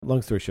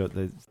long story short,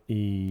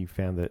 he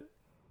found that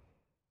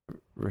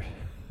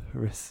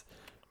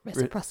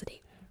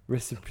Reciprocity.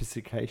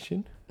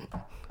 reciprocation.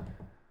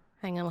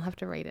 Hang on, I'll have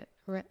to read it.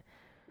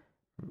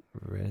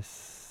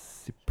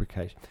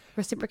 Reciprocation.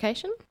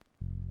 Reciprocation?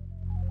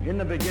 In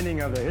the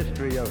beginning of the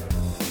history of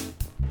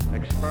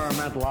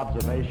experimental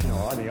observation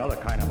or any other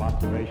kind of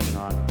observation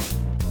on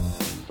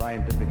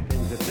scientific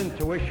things, it's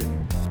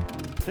intuition.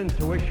 It's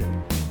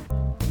intuition,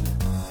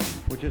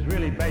 which is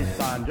really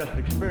based on just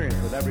experience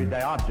with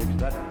everyday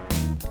objects that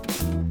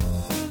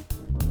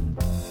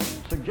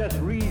suggest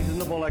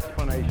reasonable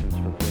explanations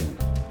for things.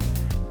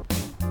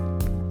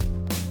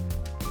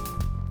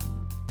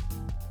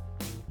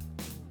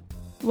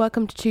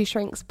 Welcome to Two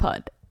Shrinks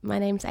Pod. My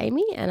name's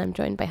Amy and I'm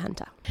joined by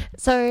Hunter.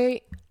 So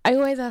I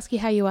always ask you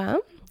how you are.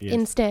 Yes.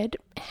 Instead,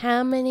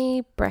 how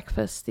many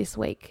breakfasts this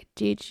week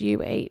did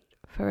you eat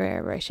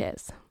Ferrero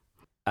Rochers?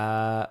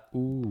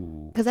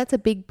 Because that's a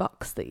big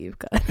box that you've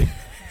got.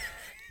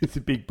 It's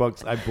a big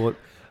box. I bought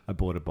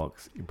a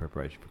box in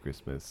preparation for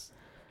Christmas,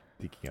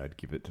 thinking I'd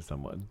give it to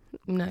someone.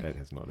 No. That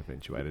has not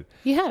eventuated.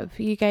 You have.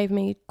 You gave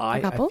me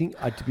a couple.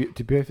 I think,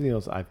 to be everything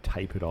else, I've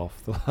tapered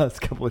off the last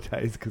couple of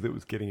days because it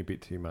was getting a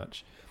bit too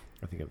much.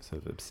 I think I've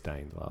sort of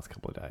abstained the last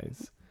couple of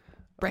days.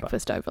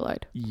 Breakfast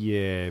overload.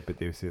 Yeah, but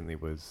there certainly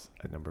was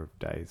a number of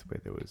days where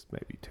there was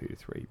maybe 2 to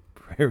 3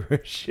 Ferrero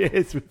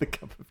Rochers with a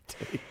cup of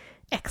tea.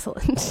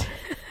 Excellent.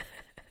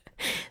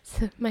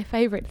 So my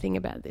favourite thing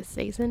about this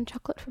season,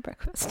 chocolate for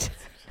breakfast.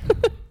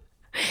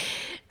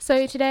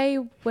 So today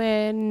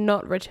we're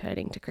not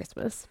returning to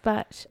Christmas,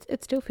 but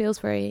it still feels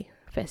very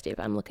festive.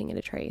 I'm looking at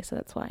a tree, so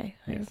that's why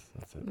Yes,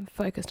 that's it. I'm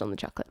focused on the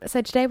chocolate.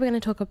 So today we're going to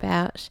talk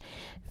about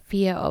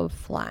fear of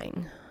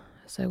flying.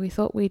 So we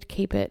thought we'd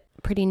keep it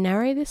pretty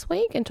narrow this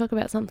week and talk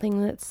about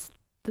something that's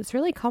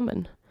really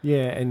common.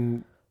 Yeah,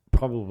 and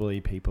probably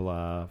people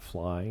are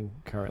flying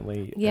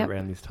currently Yep.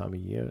 around this time of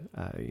year,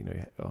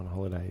 on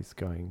holidays,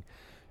 going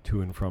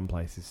to and from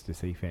places to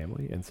see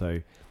family. And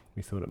so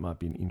we thought it might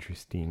be an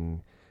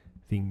interesting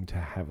thing to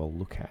have a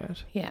look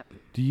at. Yeah.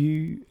 Do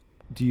you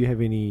have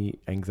any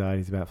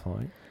anxieties about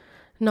flying?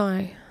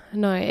 No,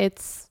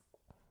 it's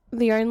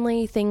the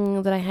only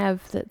thing that I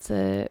have that's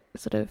a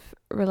sort of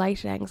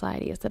related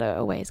anxiety is that I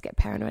always get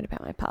paranoid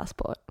about my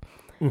passport.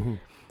 Mm-hmm.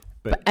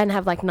 And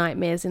have like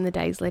nightmares in the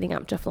days leading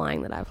up to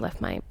flying that I've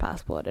left my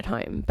passport at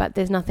home. But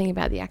there's nothing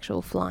about the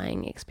actual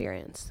flying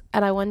experience.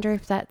 And I wonder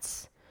if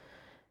that's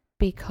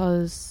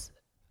because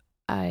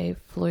I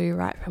flew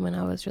right from when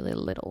I was really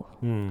little.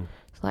 So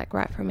like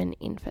right from an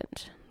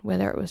infant.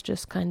 Whether it was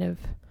just kind of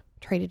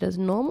treated as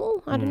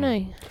normal, I don't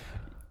know.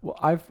 Well,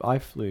 I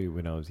flew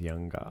when I was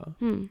younger.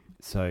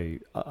 So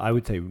I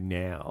would say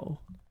now,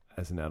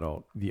 as an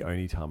adult, the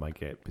only time I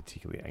get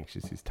particularly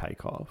anxious is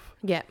takeoff.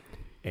 Yeah.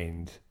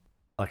 And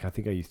like, I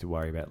think I used to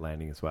worry about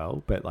landing as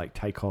well, but like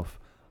takeoff,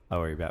 I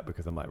worry about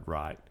because I'm like,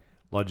 right,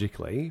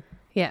 logically,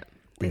 Yeah.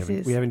 we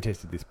haven't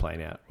tested this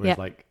plane out. Whereas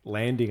like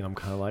landing, I'm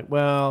kind of like,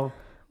 well,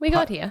 We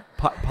got here.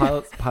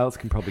 pilots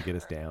can probably get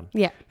us down.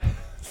 Yeah.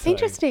 So,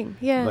 Interesting.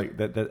 Yeah. Like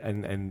that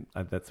and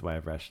that's the way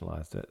I've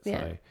rationalized it.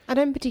 Yeah. So, I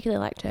don't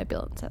particularly like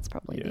turbulence. That's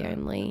probably the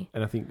only.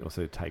 and I think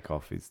also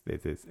takeoff is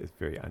there's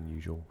very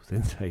unusual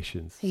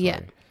sensations. So, Yeah.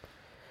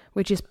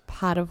 Which is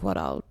part of what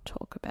I'll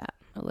talk about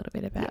a little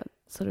bit about,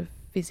 sort of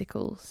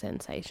physical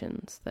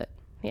sensations that,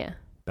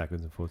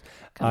 backwards and forwards.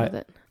 come with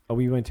it. Oh,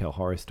 we won't tell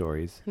horror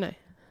stories. No.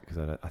 Because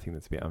I think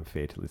that's a bit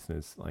unfair to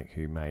listeners like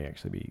who may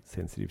actually be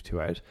sensitive to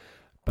it.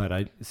 But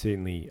I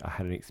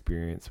had an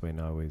experience when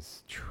I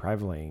was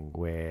traveling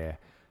where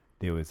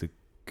there was a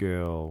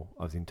girl.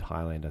 I was in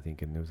Thailand, I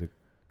think, and there was a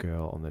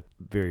girl on the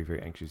very,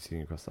 very anxious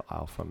sitting across the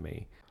aisle from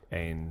me.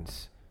 And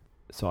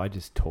so I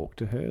just talked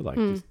to her,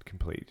 just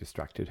completely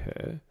distracted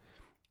her.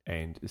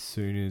 And as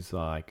soon as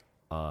like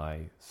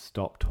I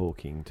stopped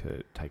talking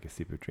to take a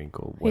sip of drink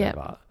or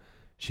whatever,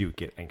 she would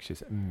get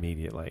anxious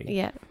immediately.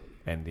 Yeah.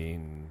 And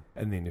then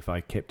if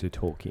I kept her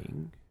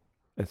talking,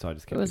 and so I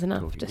just kept It was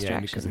enough talking.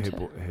 distraction.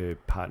 because her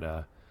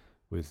partner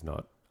was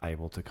not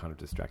able to kind of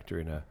distract her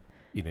in a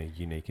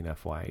unique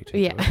enough way.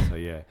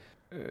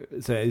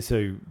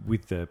 So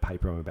with the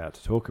paper I'm about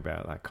to talk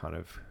about, that kind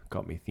of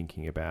got me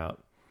thinking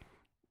about,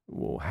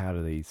 well, how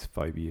do these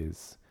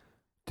phobias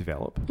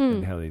develop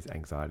and how do these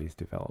anxieties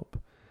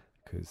develop?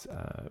 Because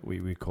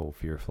we call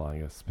fear of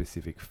flying a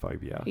specific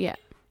phobia. Yeah.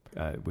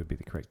 Would be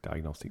the correct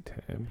diagnostic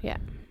term. Yeah.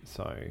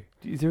 So,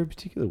 is there a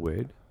particular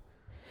word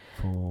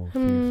for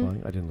fear of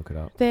flying? I didn't look it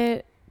up.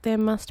 There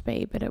must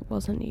be, but it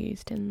wasn't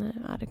used in the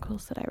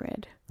articles that I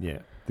read. Yeah,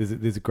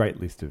 there's a great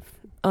list of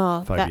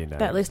phobia names.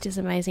 That list is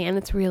amazing, and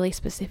it's really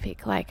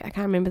specific. Like, I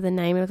can't remember the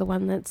name of the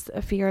one that's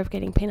a fear of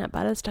getting peanut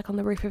butter stuck on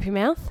the roof of your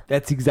mouth.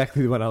 That's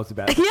exactly the one I was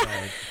about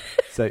to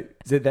say.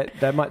 So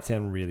that might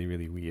sound really,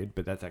 really weird,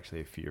 but that's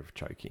actually a fear of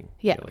choking.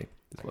 Yeah. Really,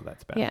 is what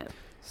that's about. Yeah.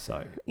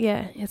 So.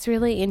 Yeah, it's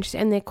really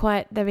interesting, and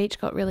they've each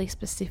got really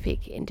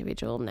specific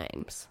individual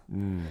names.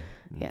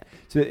 Yeah.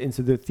 So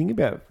the thing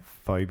about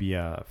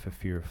phobia for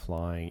fear of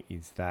flying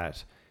is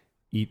that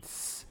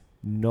it's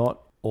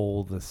not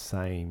all the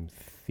same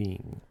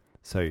thing.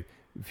 So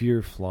fear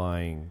of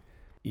flying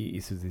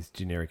is this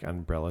generic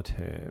umbrella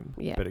term,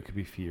 Yeah. but it could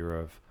be fear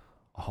of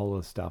a whole lot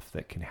of stuff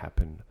that can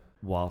happen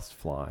whilst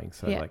flying.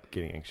 So Yeah. like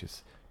getting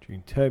anxious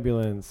during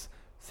turbulence,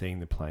 seeing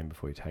the plane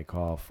before you take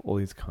off, all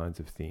these kinds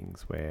of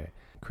things where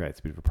it creates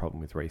a bit of a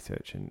problem with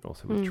research and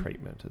also with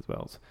treatment as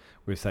well. So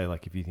we say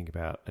like if you think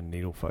about a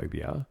needle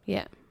phobia,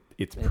 Yeah.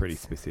 it's pretty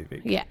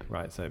specific. Yeah.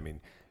 Right. So I mean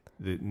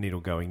the needle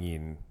going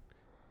in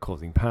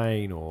causing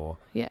pain or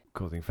Yeah.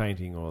 causing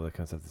fainting or that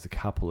kind of stuff. There's a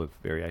couple of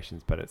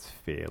variations, but it's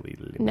fairly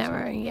limited.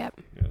 Narrow.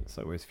 Yep. You know,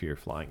 so whereas fear of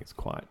flying is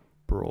quite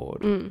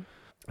broad. Mm.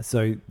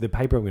 So the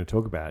paper I'm going to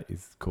talk about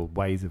is called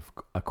Ways of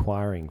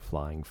Acquiring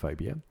Flying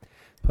Phobia,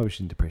 published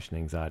in Depression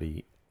and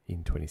Anxiety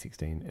in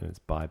 2016, and it's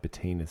by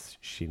Bettina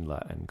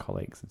Schindler and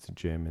colleagues. It's a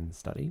German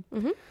study.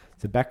 Mm-hmm.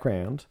 So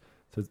background,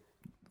 so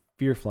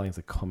fear of flying is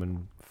a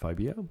common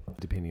phobia.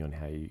 Depending on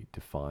how you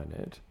define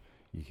it,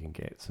 you can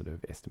get sort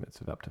of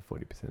estimates of up to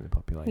 40% of the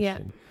population. Yeah.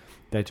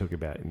 They talk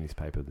about in this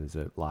paper there's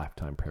a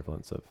lifetime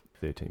prevalence of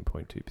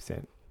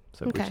 13.2%,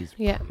 so Okay, which is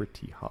yeah.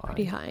 pretty high.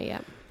 Pretty high.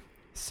 Yeah.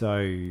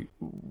 So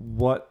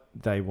what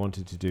they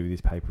wanted to do with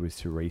this paper was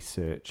to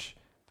research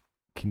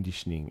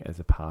conditioning as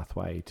a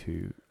pathway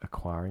to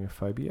acquiring a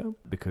phobia,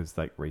 because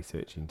like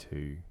research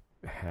into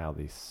how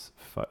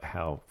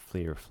how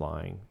fear of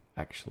flying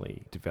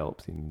actually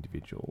develops in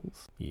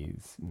individuals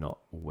is not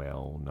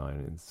well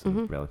known and sort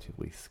of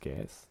relatively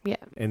scarce. Yeah.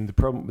 And the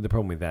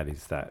problem with that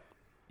is that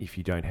if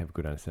you don't have a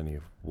good understanding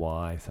of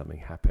why something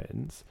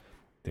happens,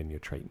 then your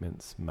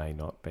treatments may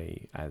not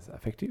be as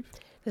effective.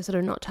 They're sort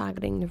of not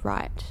targeting the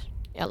right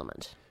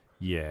element.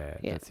 Yeah,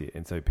 that's it.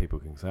 And so people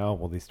can say, oh,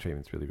 well, this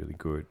treatment's really, really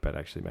good, but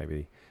actually maybe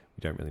we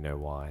don't really know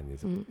why, and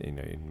there's, you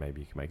know, and maybe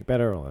you can make it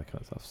better, all that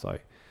kind of stuff. So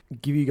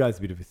give you guys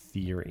a bit of a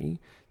theory.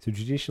 So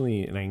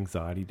traditionally an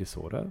anxiety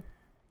disorder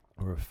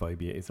or a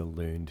phobia is a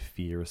learned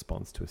fear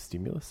response to a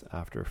stimulus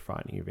after a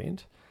frightening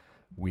event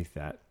with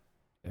that,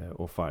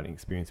 or frightening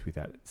experience with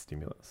that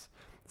stimulus.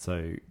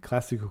 So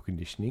classical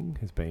conditioning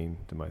has been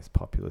the most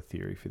popular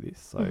theory for this.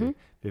 So if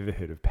you've ever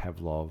heard of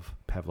Pavlov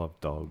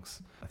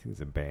dogs, I think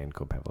there's a band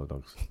called Pavlov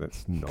dogs.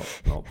 That's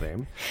not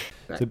them.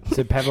 Right.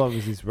 So Pavlov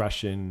was this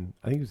Russian,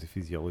 I think he was a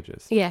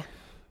physiologist. Yeah.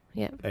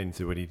 Yeah. And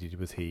so what he did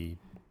was he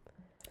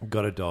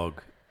got a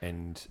dog,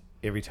 and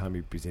every time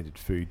he presented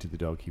food to the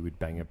dog, he would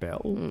bang a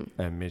bell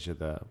and measure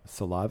the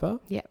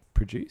saliva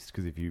produced.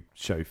 Because if you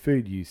show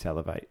food, you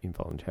salivate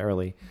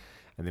involuntarily.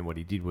 And then what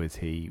he did was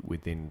he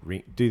would then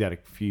do that a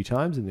few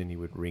times, and then he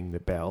would ring the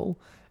bell,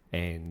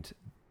 and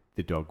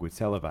the dog would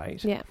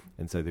salivate. Yeah.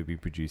 And so they'd be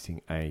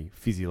producing a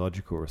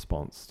physiological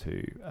response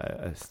to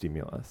a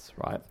stimulus,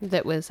 right?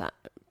 That was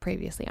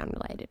previously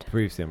unrelated.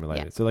 Previously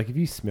unrelated. Yeah. So like if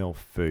you smell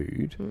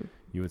food,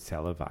 you would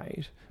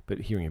salivate, but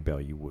hearing a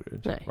bell you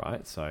wouldn't, No.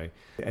 right? So,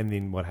 and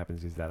then what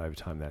happens is that over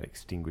time that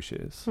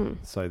extinguishes.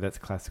 So that's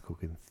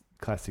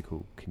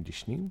classical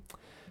conditioning.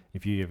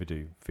 If you ever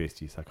do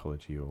first year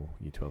psychology or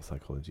year 12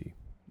 psychology,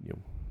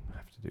 you'll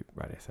have to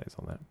write essays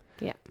on that.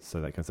 Yeah.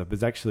 So that kind of stuff. But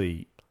it's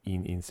actually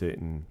in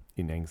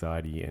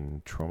anxiety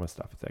and trauma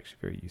stuff, it's actually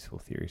very useful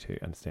theory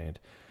to understand.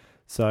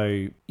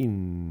 So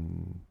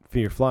in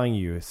fear of flying,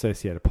 you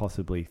associate a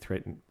possibly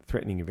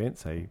threatening event,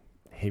 say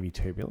heavy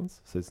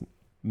turbulence. So it's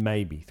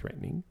maybe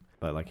threatening,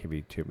 but like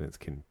heavy turbulence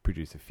can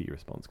produce a fear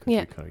response because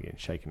you're kind of getting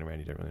shaken around,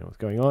 you don't really know what's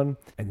going on.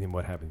 And then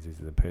what happens is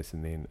the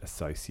person then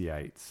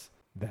associates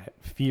that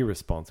fear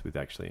response with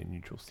actually a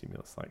neutral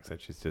stimulus, like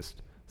such as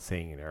just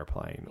seeing an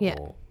airplane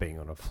or being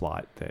on a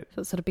flight that...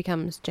 So it sort of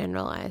becomes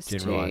generalised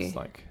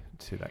like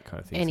to that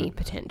kind of thing. Any so,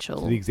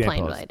 potential the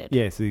plane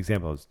related. So the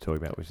example I was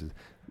talking about, which is,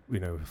 you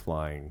know,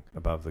 flying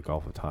above the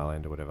Gulf of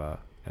Thailand or whatever,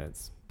 and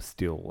it's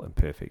still and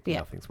perfect,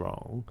 nothing's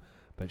wrong,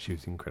 but she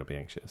was incredibly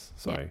anxious.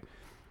 So,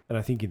 and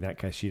I think in that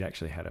case, she'd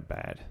actually had a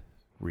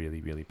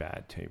really, really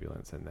bad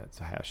turbulence, and that's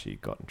how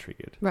she'd gotten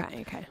triggered. Right,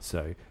 okay.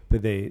 So,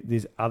 but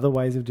there's other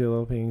ways of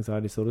developing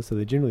anxiety disorder. So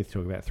they generally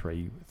talk about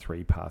three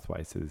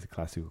pathways. So there's a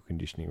classical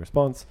conditioning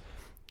response.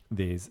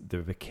 There's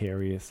the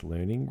vicarious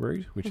learning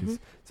route, which is,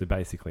 so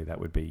basically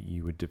that would be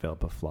you would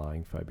develop a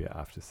flying phobia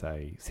after,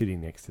 say, sitting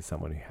next to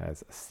someone who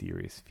has a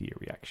serious fear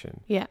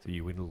reaction. Yeah. So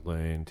you would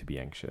learn to be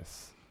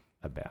anxious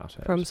about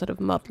it. From sort of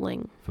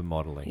modelling. For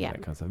modelling, that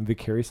kind of stuff. And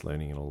vicarious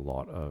learning in a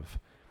lot of,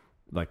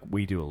 like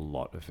we do a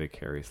lot of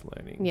vicarious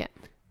learning. Yeah.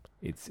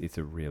 It's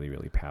a really,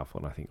 really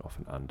powerful and I think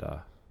often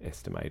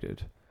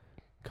underestimated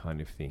kind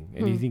of thing.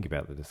 And you think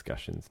about the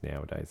discussions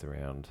nowadays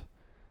around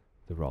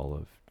the role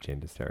of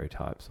gender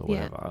stereotypes or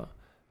whatever,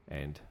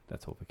 and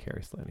that's all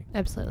vicarious learning.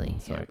 Absolutely.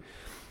 So,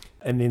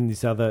 and then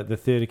the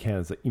third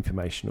account is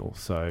informational.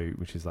 So,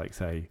 which is like,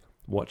 say,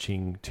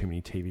 watching too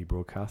many TV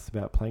broadcasts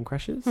about plane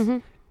crashes.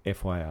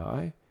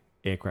 FYI,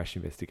 Air Crash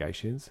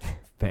Investigations,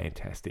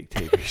 fantastic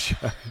TV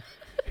show.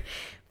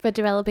 For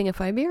developing a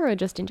phobia or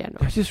just in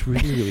general? It's just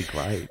really, really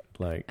great.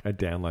 Like I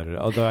downloaded it.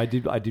 Although I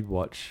did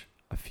watch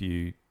a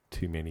few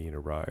too many in a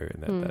row,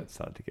 and that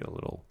started to get a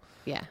little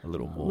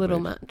more. Little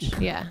much,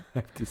 yeah. I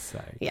have to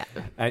say. Yeah.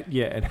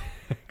 And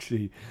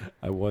actually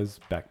I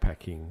was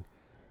backpacking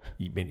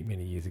many,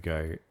 many years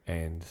ago,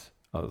 and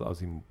I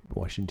was in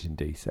Washington,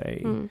 D.C.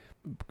 I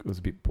was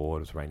a bit bored.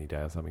 It was a rainy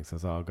day or something. So I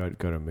was like, I'll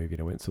go to a movie.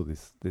 And I went and saw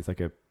this. There's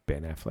like a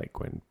Ben Affleck,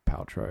 Gwyneth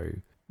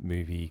Paltrow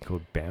movie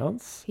called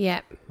Bounce.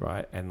 Yeah.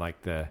 Right. And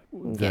like her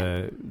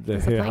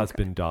plane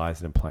husband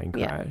dies in a plane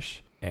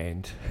crash.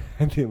 And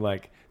then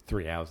like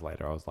 3 hours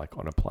later, I was like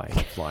on a plane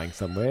flying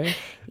somewhere.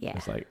 Yeah.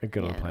 It's like I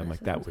got on a plane.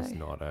 Like that was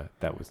not a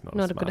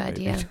not a good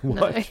idea.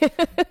 No.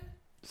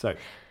 So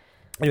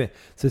anyway,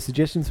 so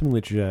suggestions from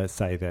literature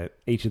say that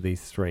each of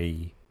these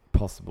three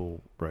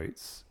possible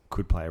routes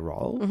could play a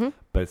role,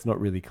 but it's not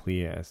really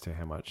clear as to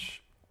how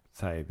much,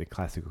 say, the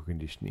classical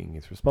conditioning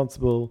is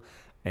responsible.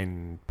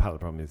 And part of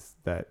the problem is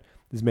that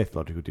there's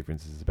methodological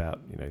differences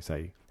about,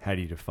 say, how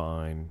do you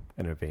define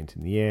an event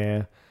in the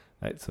air?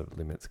 That sort of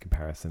limits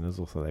comparison. There's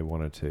also, they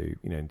wanted to,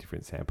 in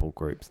different sample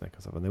groups and that kind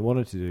of stuff. And they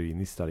wanted to do, in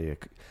this study,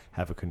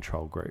 have a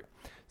control group.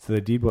 So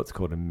they did what's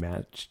called a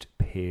matched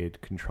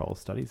paired control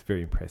study. It's a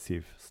very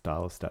impressive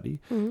style of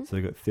study. So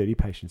they got 30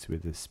 patients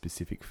with a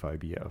specific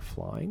phobia of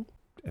flying,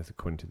 as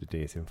according to the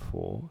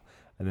DSM-4.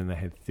 And then they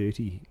had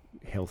 30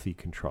 healthy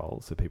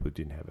controls, so people who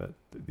didn't have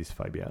this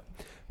phobia,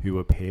 who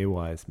were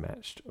pairwise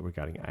matched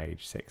regarding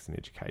age, sex, and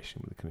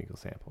education with a clinical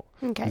sample.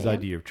 Okay. This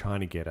idea of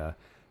trying to get a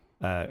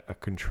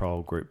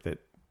control group that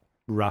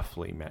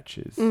roughly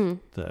matches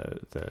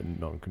the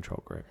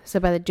non-control group.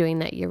 So by doing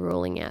that, you're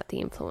ruling out the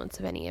influence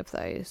of any of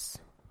those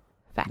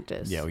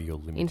factors. Yeah, or you're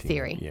limiting. In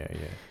theory.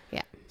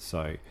 Yeah.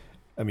 So,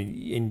 I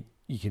mean,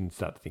 you can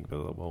start to think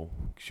about, well,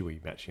 should we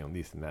be matching on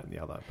this and that and the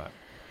other? But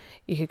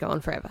you could go on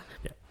forever.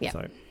 Yeah.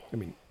 So, I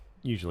mean,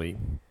 usually,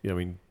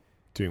 doing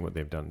what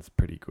they've done is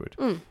pretty good.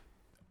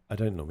 I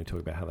don't normally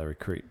talk about how they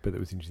recruit, but it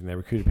was interesting. They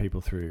recruited people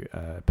through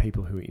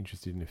people who were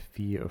interested in a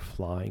fear of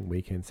flying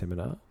weekend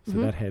seminar. So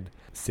that had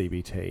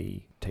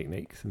CBT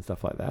techniques and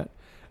stuff like that.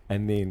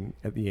 And then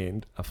at the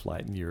end, a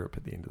flight in Europe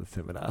at the end of the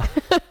seminar,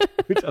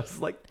 which I was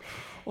like,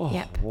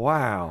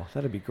 wow,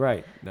 that'd be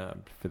great. No,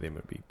 for them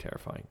it'd be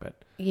terrifying, but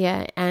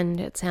yeah, and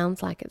it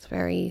sounds like it's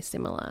very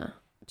similar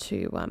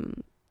to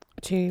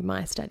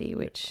my study,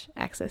 which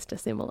accessed a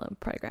similar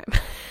program.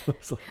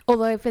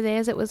 Although for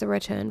theirs it was a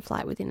return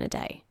flight within a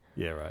day.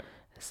 Yeah, right.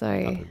 So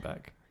up and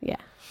back. Yeah.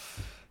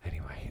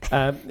 Anyway,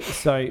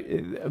 so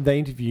they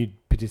interviewed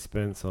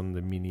participants on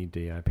the mini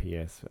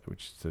DIPS,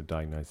 which sort of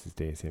diagnoses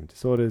DSM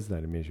disorders. They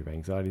had a measure of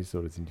anxiety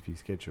disorders interview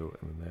schedule,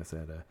 and then they also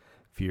had a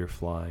fear of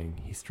flying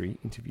history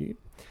interview.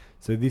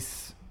 So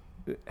this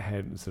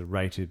had sort of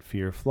rated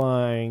fear of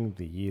flying,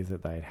 the years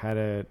that they had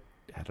it,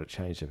 had it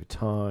changed over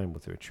time,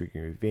 was there a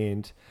triggering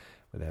event,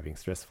 were they having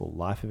stressful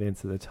life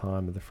events at the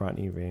time of the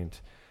frightening event,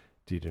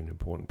 did an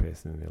important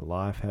person in their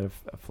life have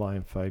a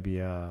flying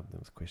phobia? There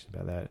was questions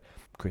about that.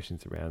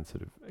 Questions around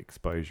sort of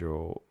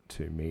exposure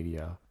to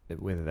media,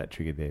 whether that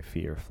triggered their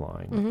fear of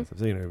flying.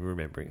 So,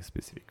 remembering a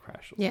specific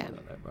crash or something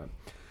like that, right?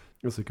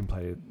 Also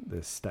completed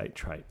the state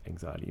trait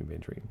anxiety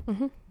inventory.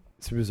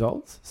 So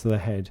results. So they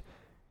had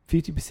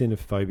 50%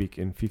 of phobic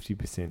and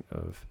 50%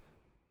 of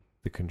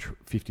the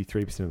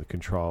 53% of the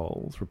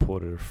controls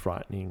reported a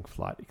frightening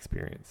flight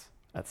experience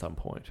at some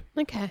point.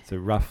 Okay. So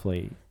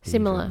roughly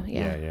similar.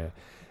 Even. Yeah.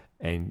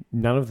 And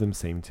none of them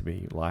seemed to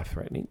be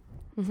life-threatening.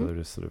 So they're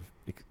just sort of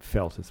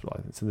felt as life.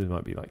 So there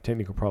might be like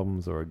technical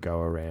problems or a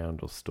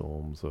go-around or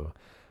storms or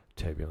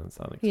turbulence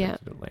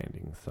unexpected at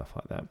landing and stuff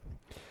like that.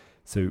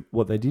 So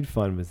what they did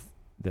find was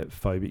that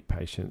phobic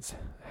patients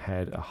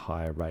had a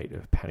higher rate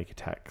of panic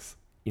attacks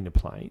in a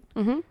plane,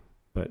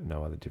 but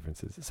no other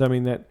differences. So I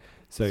mean that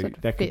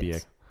could be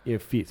it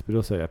fits, but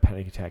also a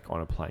panic attack on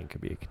a plane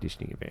could be a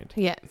conditioning event.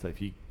 Yeah. So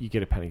if you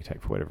get a panic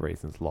attack for whatever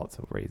reasons, lots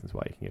of reasons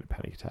why you can get a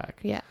panic attack.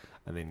 Yeah.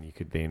 And then you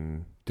could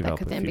then develop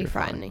that could then be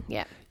frightening.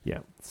 Yeah. Yeah.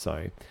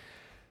 So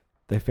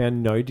they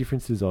found no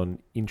differences on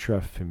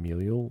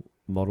intrafamilial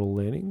model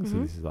learning. So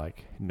this is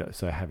like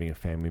having a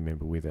family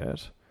member with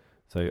it.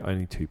 So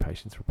only 2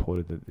 patients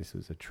reported that this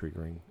was a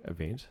triggering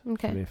event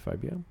for their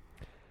phobia.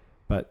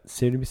 But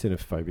 70%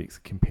 of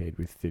phobics compared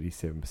with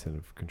 37%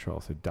 of control,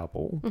 so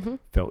double,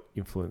 felt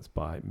influenced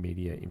by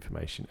media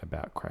information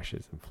about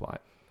crashes and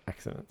flight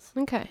accidents.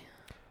 Okay.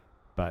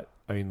 But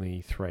only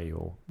 3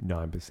 or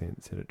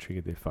 9% said it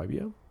triggered their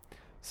phobia.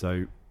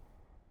 So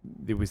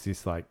there was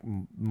this like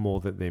more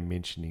that they're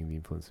mentioning the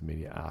influence of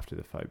media after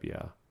the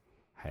phobia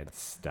had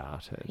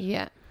started.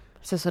 Yeah.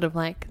 So sort of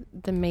like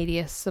the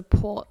media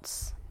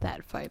supports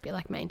that phobia,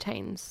 like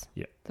maintains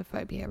the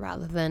phobia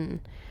rather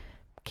than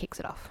kicks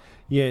it off.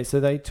 Yeah, so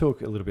they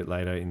talk a little bit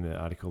later in the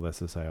article, they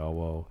sort of say,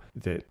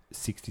 that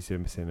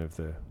 67% of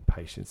the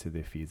patients said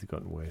their fears have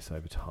gotten worse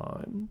over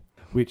time,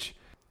 which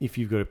if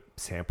you've got a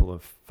sample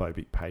of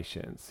phobic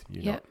patients,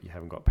 you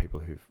haven't got people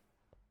who've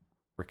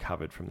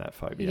recovered from that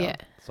phobia. Yeah.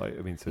 So,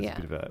 I mean, so it's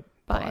a bit of a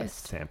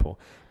biased sample.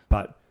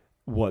 But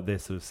what they're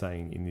sort of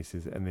saying in this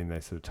is, and then they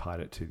sort of tied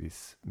it to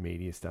this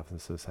media stuff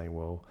and sort of saying,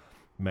 well,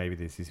 maybe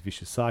there's this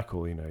vicious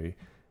cycle,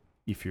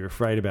 if you're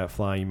afraid about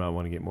flying, you might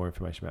want to get more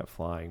information about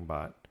flying,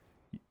 but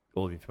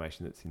all the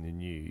information that's in the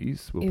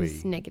news will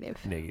be negative.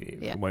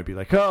 Yeah. It won't be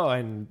like,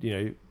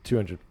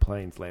 200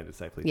 planes landed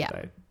safely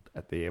today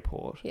at the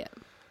airport. Yeah.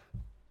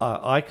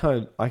 I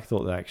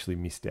thought that I actually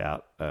missed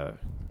out a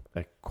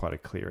quite a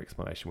clear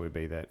explanation would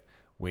be that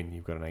when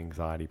you've got an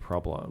anxiety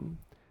problem,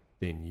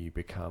 then you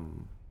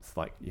become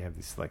you have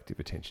this selective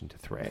attention to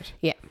threat.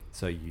 Yeah.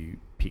 So you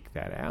pick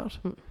that out.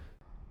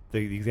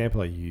 The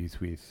example I use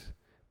with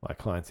my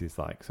clients is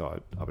I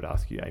would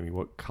ask you, Amy,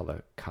 what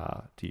colour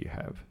car do you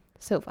have?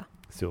 Silver.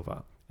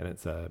 Silver. And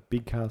it's a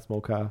big car,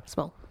 small car?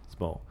 Small.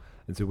 Small.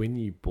 And so when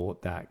you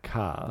bought that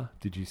car,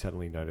 did you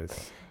suddenly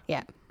notice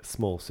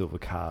small silver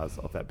cars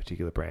of that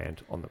particular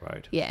brand on the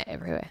road? Yeah,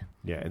 everywhere.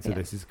 Yeah, and so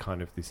this is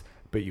kind of this,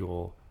 but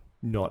you're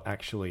not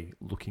actually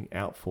looking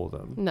out for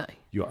them. No.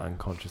 You're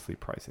unconsciously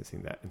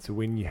processing that. And so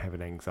when you have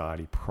an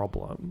anxiety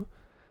problem,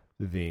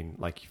 then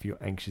if you're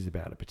anxious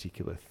about a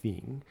particular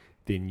thing,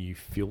 then you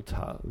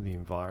filter the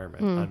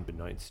environment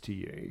unbeknownst to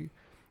you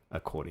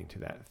according to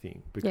that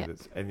thing, because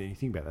it's, and then you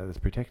think about that as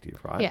protective,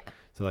 right? Yeah.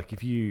 So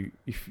if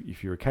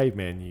you're a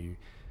caveman, you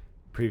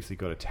previously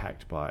got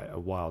attacked by a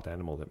wild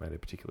animal that made a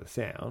particular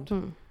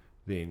sound,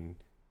 then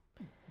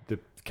the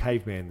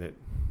caveman that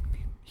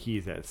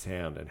hears that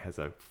sound and has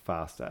a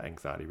faster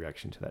anxiety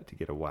reaction to that to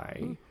get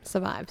away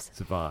survives.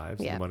 And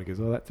the one goes,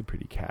 oh, that's a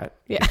pretty cat.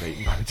 Yeah. Gets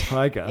eaten by a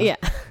tiger. Yeah.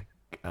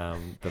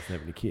 Doesn't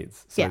have any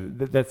kids. So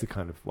that's the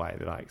kind of way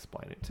that I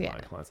explain it to my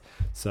clients.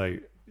 So,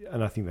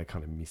 and I think they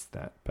kind of missed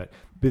that, but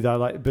I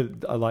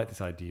like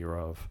this idea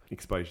of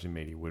exposure to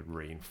media would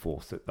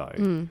reinforce it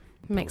though.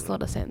 Makes a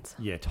lot of sense.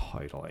 Yeah,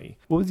 totally.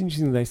 What was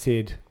interesting, they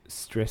said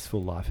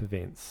stressful life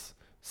events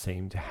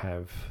seem to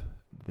have,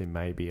 there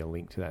may be a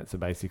link to that. So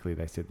basically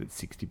they said that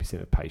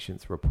 60% of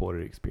patients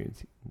reported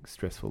experiencing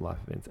stressful life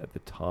events at the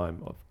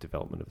time of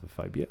development of the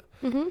phobia,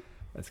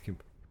 as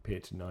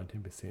compared to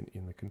 19%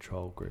 in the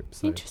control group.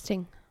 So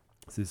interesting.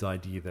 It's this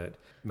idea that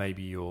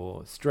maybe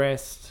you're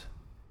stressed,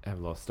 have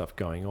a lot of stuff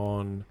going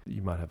on,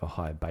 you might have a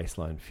higher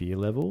baseline fear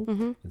level,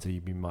 and so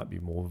you might be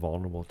more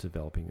vulnerable to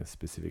developing a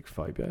specific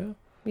phobia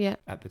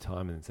at the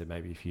time. And so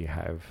maybe if you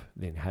have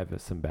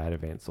some bad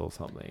events or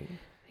something,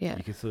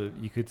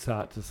 you could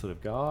start to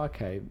go, oh,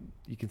 okay,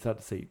 you can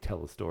start to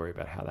tell a story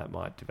about how that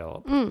might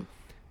develop,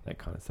 that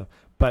kind of stuff.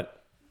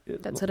 But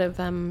that sort of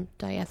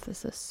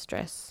diathesis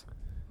stress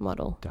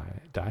model.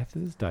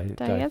 Diathesis.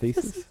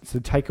 So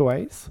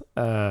takeaways,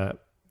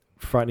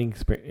 frightening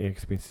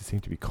experiences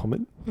seem to be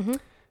common.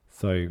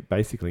 So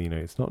basically,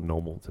 it's not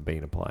normal to be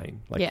in a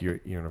plane.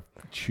 You're in a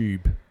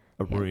tube,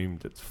 a room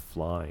that's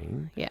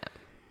flying. Yeah.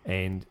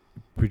 And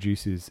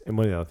produces, and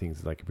one of the other things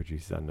is it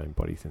produces unknown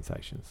body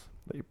sensations,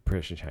 like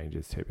pressure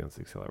changes, turbulence,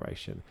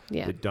 acceleration,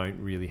 that don't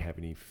really have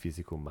any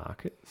physical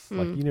markers.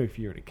 If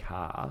you're in a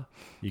car,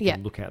 you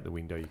can look out the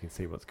window, you can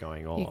see what's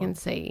going on. You can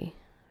see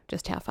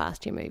just how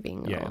fast you're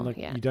moving.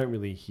 You don't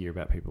really hear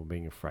about people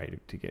being afraid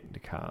to get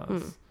into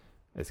cars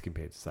as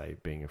compared to, say,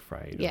 being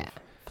afraid of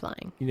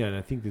flying. And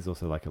I think there's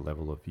also a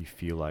level of, you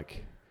feel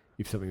like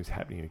if something was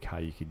happening in a car,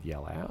 you could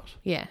yell out.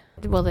 Yeah.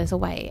 Well, there's a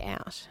way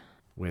out.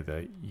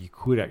 Whether you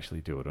could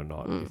actually do it or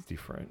not is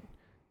different.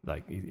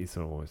 It's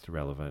almost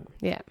irrelevant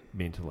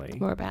mentally. It's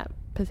more about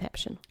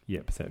perception.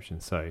 Yeah,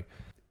 perception. So,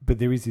 but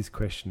there is this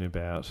question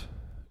about,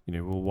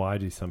 why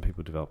do some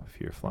people develop a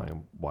fear of flying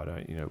and why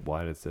don't,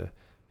 why does the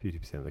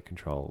 50% of the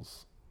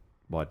controls,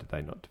 why did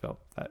they not develop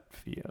that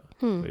fear?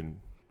 When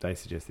they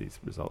suggest these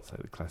results say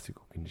the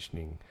classical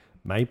conditioning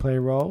may play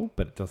a role,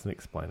 but it doesn't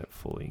explain it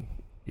fully.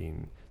 So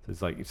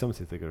it's if someone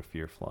says they've got a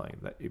fear of flying,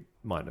 that it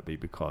might not be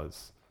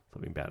because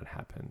something bad had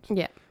happened.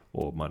 Yeah.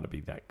 Or it might not be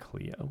that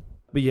clear.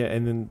 But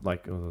and then I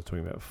was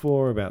talking about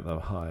before, about the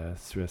higher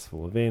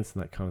stressful events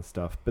and that kind of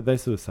stuff. But they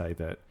sort of say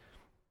that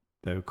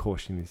they were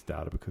cautioning this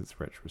data because it's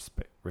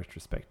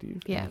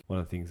retrospective. Yeah. One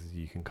of the things is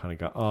you can kind of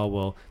go, oh,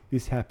 well,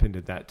 this happened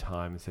at that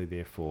time, so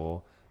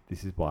therefore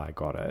this is why I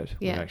got it.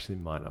 Yeah. When it actually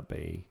might not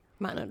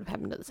have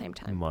happened at the same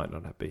time.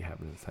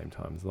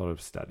 There's a lot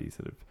of studies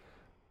that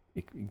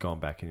have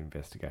gone back and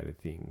investigated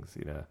things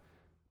in a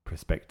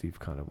prospective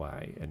kind of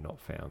way and not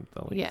found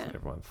the links that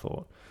everyone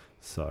thought.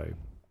 So,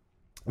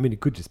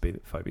 it could just be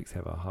that phobics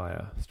have a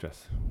higher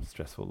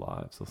stressful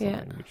lives or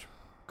something, which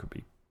could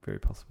be very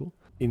possible.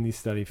 In this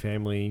study,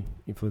 family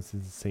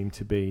influences seem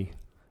to be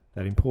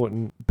that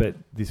important, but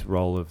this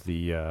role of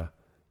the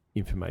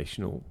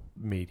informational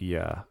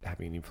media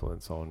having an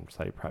influence on,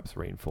 say, perhaps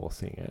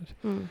reinforcing it.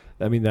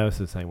 They were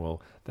sort of saying,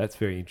 well, that's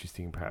very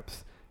interesting,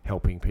 perhaps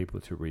helping people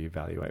to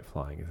reevaluate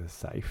flying as a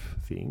safe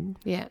thing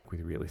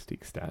with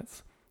realistic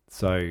stats.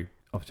 So,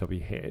 off the top of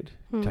your head,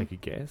 take a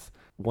guess.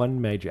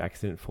 One major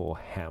accident for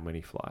how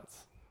many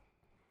flights?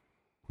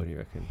 What do you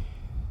reckon?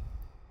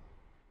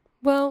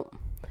 Well,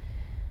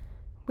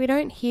 we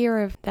don't hear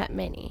of that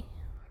many,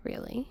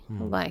 really.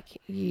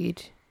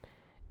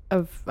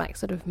 Of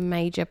sort of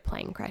major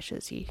plane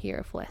crashes, you hear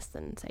of less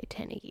than, say,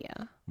 10 a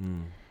year.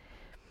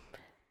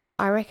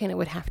 I reckon it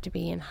would have to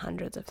be in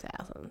hundreds of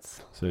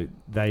thousands. So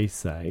they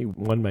say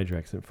one major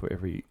accident for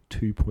every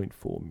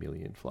 2.4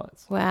 million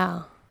flights.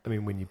 Wow.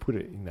 When you put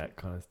it in that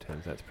kind of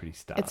terms, that's pretty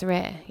stark. It's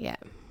rare, yeah.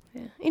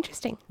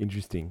 Interesting.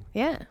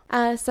 Yeah.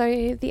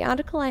 So the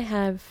article I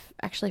have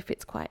actually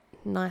fits quite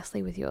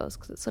nicely with yours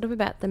because it's sort of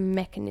about the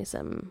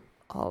mechanism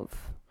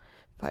of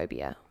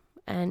phobia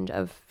and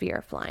of fear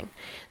of flying.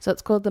 So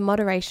it's called The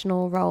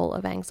Moderational Role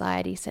of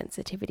Anxiety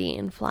Sensitivity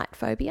in Flight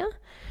Phobia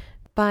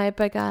by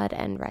Bogard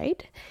and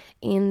Reid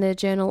in the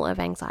Journal of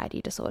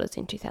Anxiety Disorders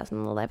in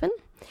 2011.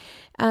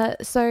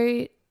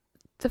 So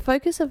the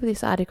focus of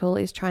this article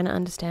is trying to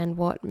understand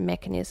what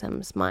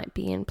mechanisms might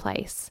be in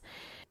place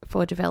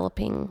for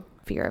developing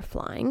fear of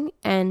flying,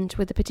 and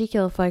with a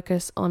particular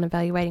focus on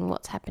evaluating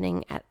what's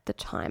happening at the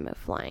time of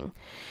flying.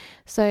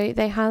 So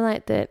they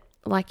highlight that,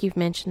 like you've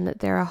mentioned, that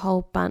there are a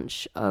whole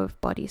bunch of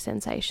body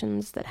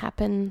sensations that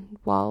happen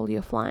while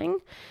you're flying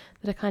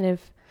that are kind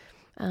of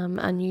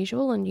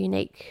unusual and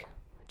unique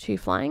to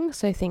flying.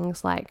 So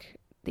things like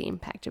the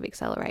impact of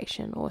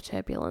acceleration or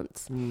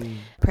turbulence,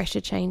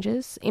 pressure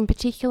changes. In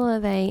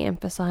particular, they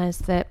emphasize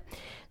that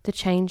the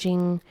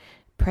changing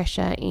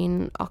pressure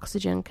in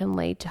oxygen can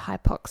lead to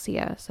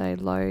hypoxia, so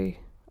low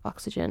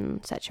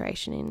oxygen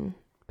saturation in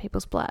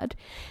people's blood,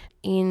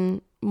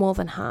 in more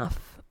than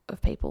half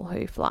of people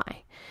who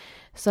fly.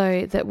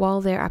 So that while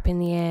they're up in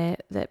the air,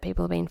 that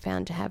people have been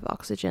found to have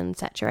oxygen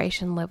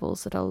saturation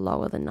levels that are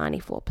lower than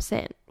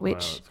 94%, which,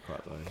 wow, that's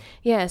quite low.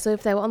 Yeah, so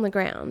if they were on the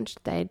ground,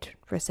 they'd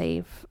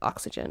receive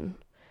oxygen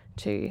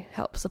to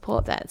help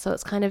support that. So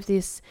it's kind of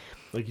this...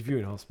 Like if you're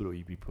in hospital,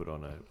 you'd be put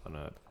on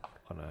a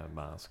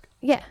mask.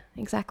 Yeah,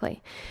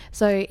 exactly.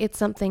 So it's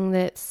something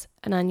that's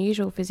an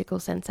unusual physical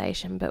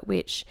sensation, but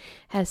which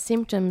has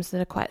symptoms that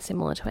are quite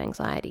similar to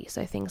anxiety.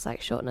 So things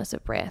like shortness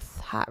of breath,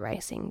 heart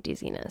racing,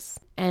 dizziness.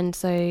 And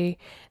so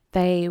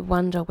they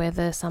wonder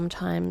whether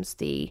sometimes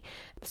the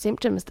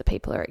symptoms that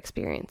people are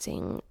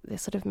experiencing, they're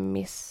sort of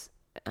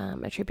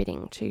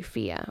attributing to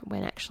fear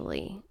when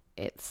actually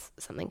it's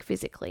something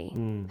physically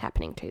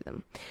happening to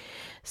them.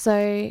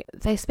 So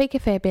they speak a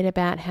fair bit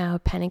about how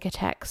panic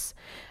attacks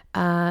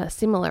are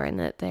similar in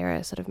that they're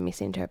a sort of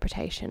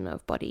misinterpretation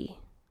of body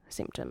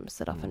symptoms,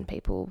 that often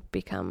people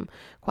become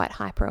quite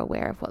hyper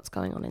aware of what's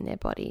going on in their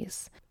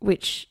bodies,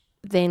 which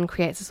then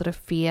creates a sort of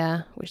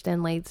fear, which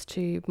then leads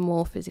to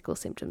more physical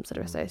symptoms that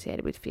are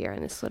associated with fear,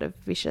 in this sort of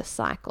vicious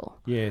cycle.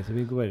 Yeah, so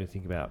a good way to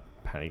think about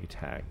panic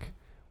attack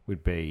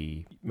would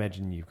be,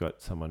 imagine you've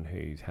got someone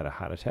who's had a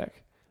heart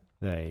attack.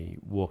 They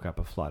walk up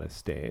a flight of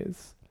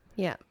stairs.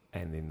 Yeah.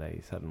 And then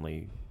they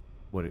suddenly,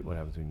 what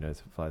happens when you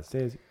notice a flight of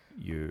stairs?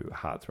 Your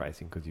heart's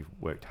racing because you've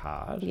worked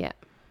hard. Yeah.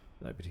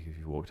 Like, particularly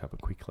if you walked up it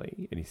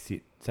quickly and you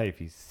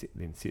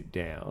sit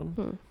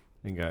down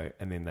and go,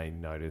 and then they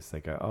notice,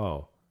 they go,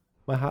 oh,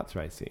 my heart's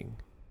racing.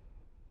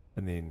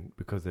 And then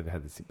because they've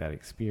had this bad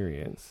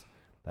experience,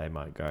 they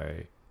might go,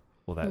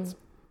 well, that's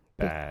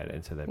bad.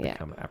 And so they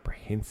become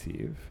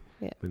apprehensive.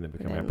 Yeah. When they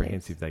become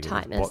apprehensive, they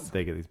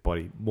get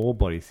more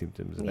body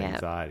symptoms of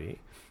anxiety.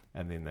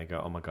 And then they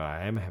go, oh my God,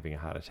 I am having a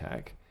heart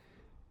attack.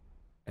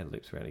 And it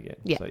loops around again.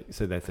 Yeah.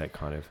 So that's that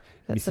kind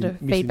of... sort of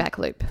feedback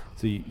loop.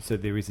 So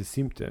there is a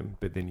symptom,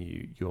 but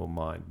then your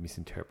mind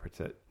misinterprets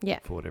it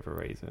for whatever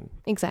reason.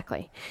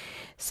 Exactly.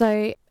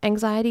 So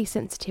anxiety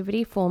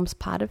sensitivity forms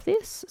part of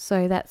this.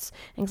 So that's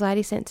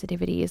anxiety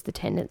sensitivity is the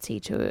tendency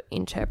to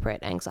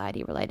interpret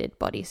anxiety-related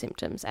body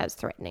symptoms as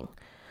threatening.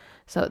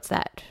 So it's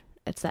that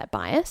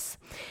bias.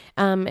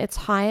 It's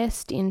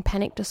highest in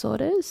panic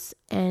disorders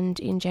and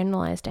in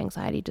generalized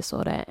anxiety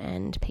disorder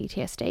and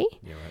PTSD.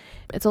 Yeah, right.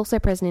 It's also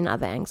present in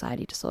other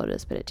anxiety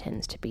disorders, but it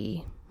tends to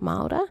be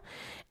milder,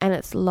 and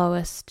it's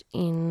lowest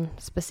in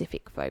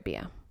specific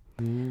phobia.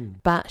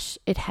 But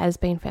it has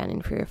been found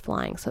in fear of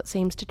flying, so it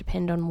seems to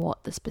depend on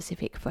what the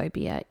specific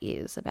phobia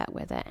is about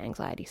whether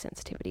anxiety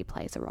sensitivity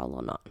plays a role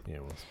or not. Yeah,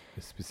 well,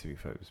 the specific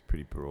phobia is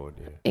pretty broad,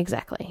 yeah.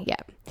 Exactly,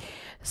 yeah.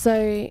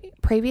 So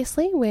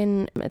previously,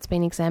 when it's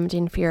been examined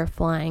in fear of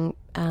flying,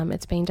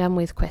 it's been done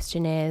with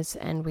questionnaires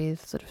and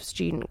with sort of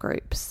student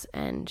groups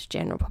and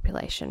general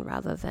population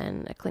rather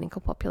than a clinical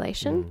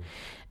population,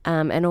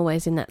 and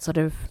always in that sort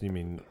of... You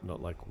mean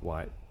not like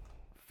white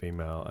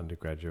female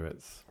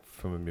undergraduates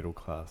from a middle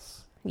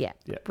class? Yeah.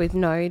 With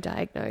no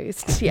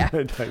diagnosed. Yeah.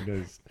 No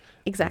diagnosed.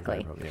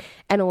 Exactly. Problem, yeah.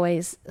 And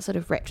always sort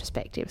of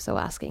retrospective, so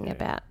asking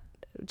about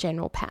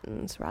general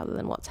patterns rather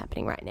than what's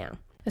happening right now.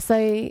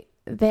 So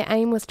their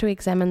aim was to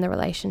examine the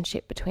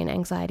relationship between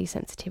anxiety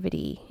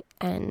sensitivity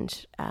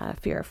and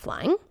fear of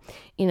flying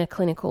in a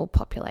clinical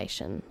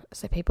population.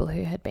 So people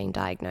who had been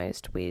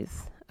diagnosed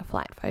with a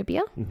flight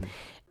phobia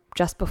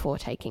just before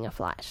taking a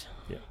flight.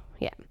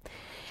 Yeah.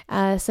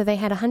 So they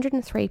had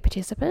 103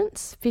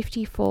 participants,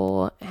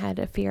 54 had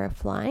a fear of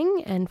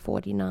flying and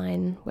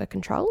 49 were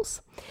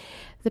controls.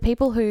 The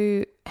people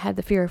who had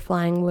the fear of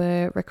flying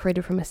were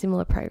recruited from a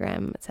similar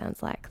program, it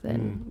sounds like,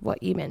 than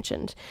what you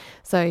mentioned.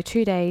 So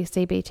 2-day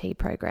CBT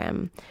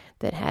program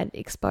that had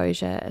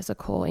exposure as a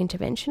core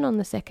intervention on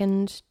the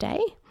second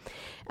day.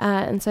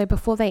 And so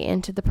before they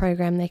entered the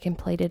program, they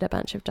completed a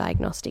bunch of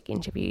diagnostic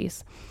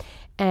interviews,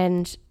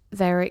 and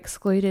they were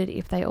excluded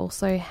if they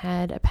also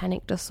had a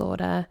panic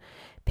disorder,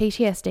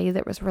 PTSD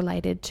that was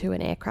related to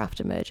an aircraft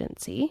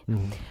emergency,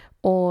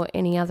 or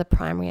any other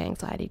primary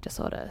anxiety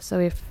disorder. So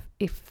if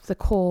the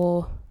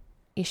core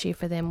issue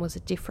for them was a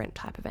different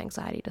type of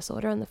anxiety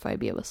disorder, and the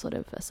phobia was sort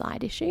of a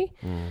side issue.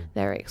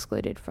 They were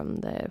excluded from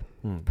the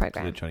program.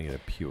 So they're trying to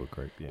get a pure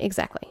group. Yeah.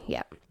 Exactly,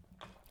 yeah.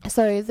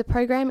 So the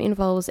program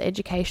involves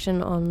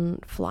education on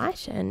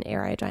flight and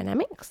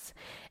aerodynamics,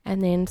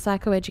 and then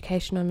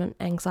psychoeducation on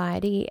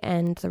anxiety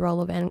and the role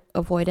of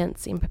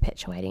avoidance in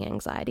perpetuating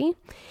anxiety.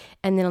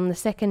 And then on the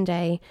second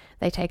day,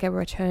 they take a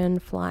return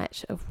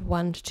flight of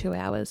 1 to 2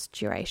 hours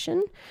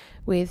duration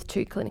with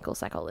 2 clinical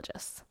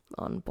psychologists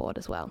on board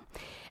as well.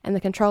 And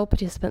the control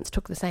participants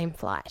took the same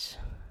flight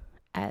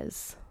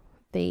as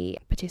the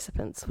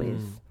participants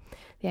with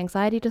the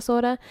anxiety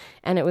disorder,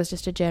 and it was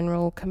just a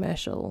general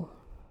commercial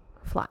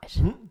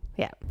flight.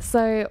 Yeah.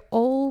 So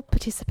all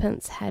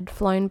participants had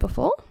flown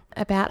before.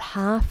 About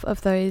half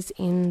of those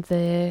in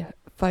the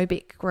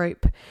phobic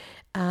group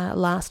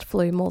last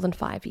flew more than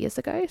 5 years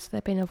ago, so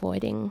they've been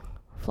avoiding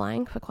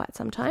flying for quite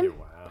some time. Yeah,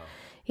 wow.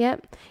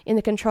 Yep. In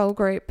the control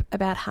group,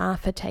 about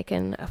half had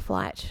taken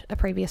a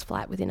previous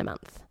flight within a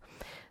month.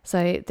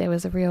 So there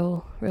was a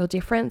real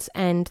difference,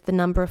 and the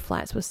number of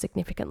flights was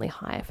significantly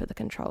higher for the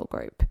control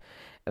group.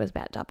 It was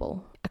about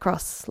double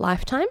across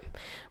lifetime.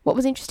 What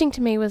was interesting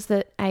to me was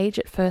that age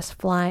at first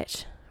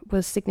flight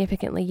was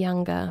significantly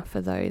younger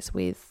for those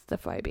with the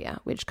phobia,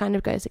 which kind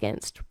of goes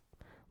against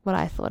what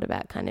I thought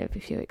about kind of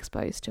if you're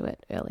exposed to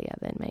it earlier,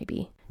 then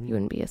maybe you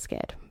wouldn't be as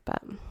scared.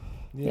 But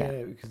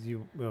yeah, because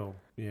you'd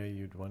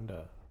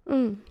wonder.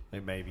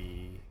 Like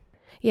maybe.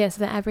 Yeah, so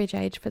the average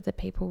age for the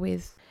people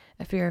with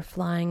a fear of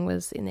flying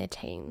was in their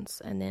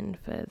teens, and then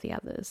for the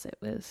others it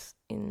was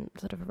in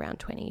sort of around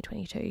 20,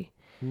 22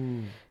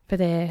 for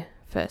their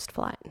first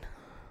flight.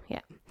 Yeah.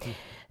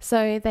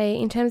 So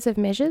in terms of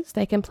measures,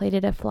 they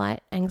completed a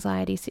flight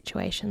anxiety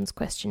situations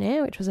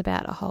questionnaire, which was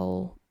about a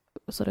whole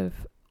sort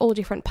of all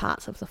different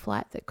parts of the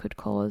flight that could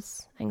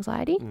cause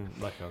anxiety.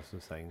 Like I was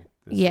just saying,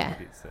 there's some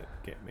bits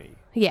that get me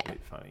a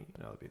bit funny,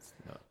 and other bits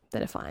not.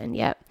 That are fine,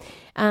 yeah.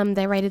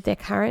 They rated their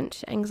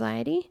current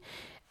anxiety.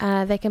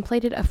 They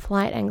completed a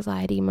flight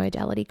anxiety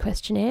modality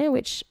questionnaire,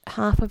 which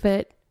half of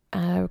it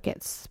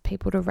gets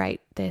people to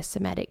rate their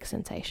somatic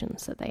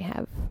sensations that they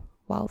have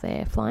while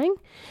they're flying,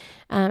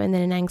 and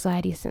then an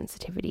anxiety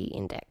sensitivity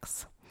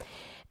index.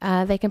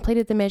 They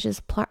completed the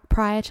measures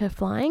prior to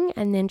flying,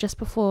 and then just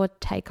before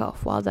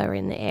takeoff while they were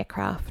in the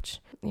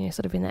aircraft,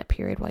 sort of in that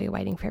period while you're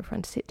waiting for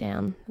everyone to sit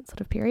down, that sort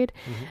of period,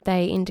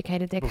 they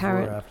indicated their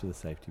current... Before or after the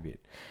safety bit?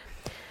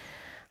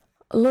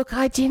 Look,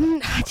 I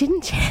didn't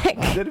check.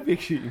 That'd be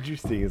actually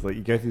interesting. Is like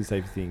you go through the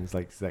safety things.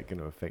 Like, is that going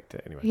to affect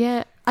it anyway?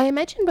 Yeah, I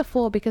imagine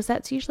before, because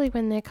that's usually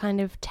when they're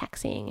kind of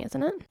taxiing,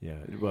 isn't it? Yeah.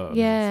 Well.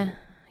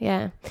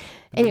 Yeah.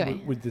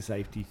 Anyway, would the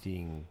safety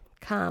thing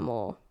calm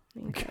or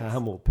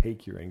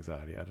peak your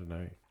anxiety? I don't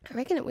know. I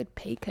reckon it would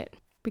peak it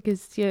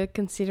because you're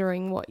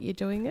considering what you're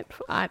doing it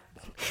for.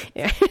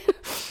 Yeah.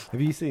 Have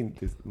you seen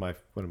this? One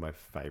of my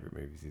favourite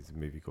movies is a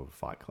movie called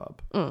Fight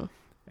Club.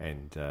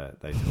 And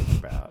they talk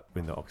about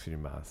when the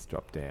oxygen masks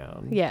drop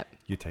down,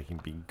 you're taking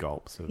big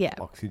gulps of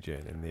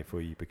oxygen, and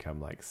therefore you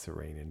become like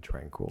serene and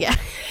tranquil. Yeah.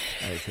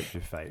 And accept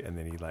your fate. And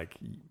then he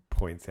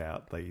points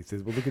out, he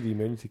says, well, look at the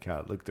emergency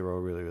card. Look, they're all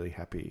really, really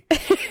happy.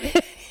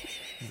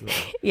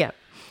 Yeah.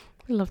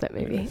 I love that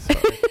movie. So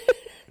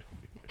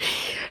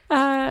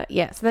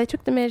they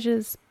took the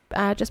measures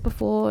just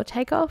before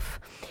takeoff,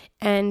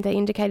 and they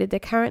indicated their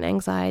current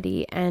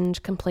anxiety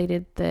and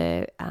completed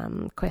the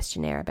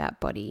questionnaire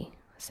about body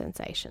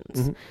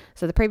sensations.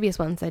 So the previous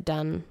ones they'd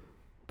done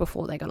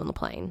before they got on the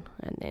plane,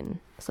 and then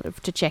sort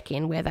of to check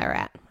in where they were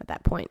at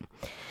that point.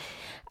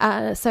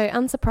 So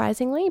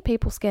unsurprisingly,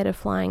 people scared of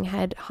flying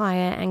had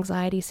higher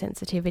anxiety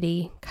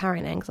sensitivity,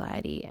 current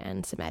anxiety,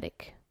 and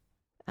somatic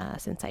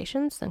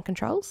sensations than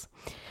controls.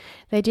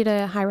 They did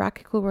a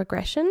hierarchical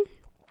regression,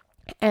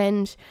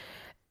 and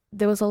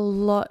there was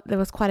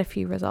quite a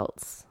few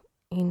results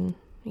in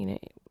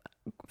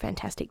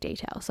fantastic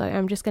detail. So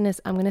I'm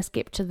gonna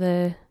skip to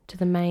the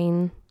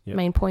main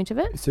point of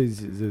it.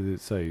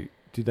 So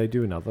did they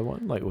do another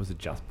one? Or was it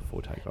just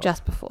before takeoff?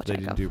 Just before takeoff.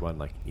 They didn't do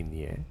one in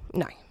the air?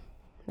 No,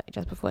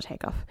 just before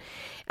takeoff.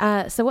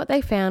 So what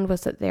they found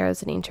was that there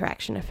is an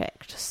interaction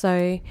effect.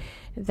 So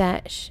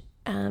that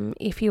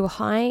if you were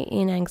high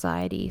in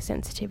anxiety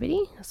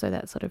sensitivity, so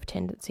that sort of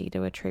tendency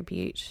to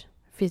attribute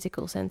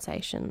physical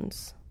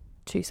sensations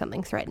to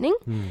something threatening,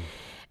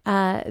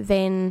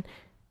 then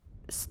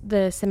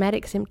the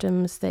somatic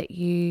symptoms that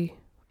you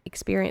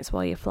experience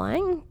while you're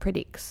flying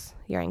predicts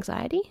your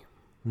anxiety.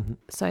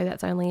 So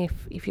that's only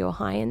if you're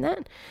high in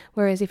that.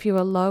 Whereas if you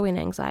are low in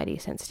anxiety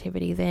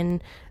sensitivity,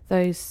 then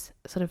those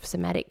sort of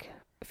somatic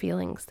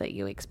feelings that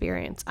you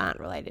experience aren't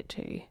related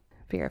to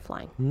fear of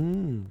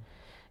flying.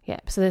 Yeah.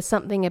 So there's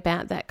something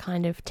about that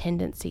kind of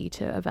tendency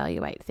to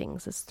evaluate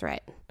things as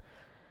threat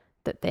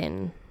that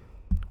then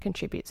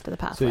contributes to the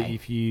pathway. So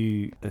if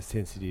you are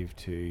sensitive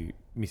to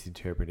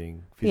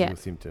misinterpreting physical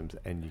symptoms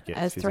and you get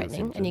as threatening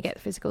symptoms, and you get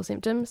physical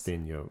symptoms,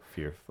 then your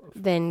fear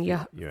then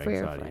your fear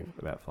fear anxiety of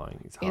about flying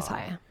is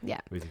higher. Yeah.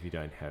 Whereas if you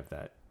don't have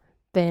that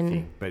then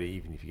thing. But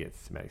even if you get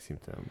somatic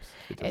symptoms,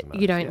 it doesn't matter.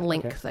 you don't Yeah,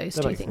 link okay. those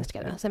That two makes things sense,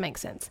 together. yeah. So it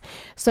makes sense.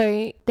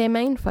 So their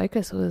main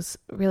focus was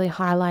really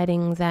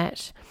highlighting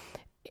that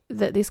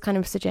this kind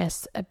of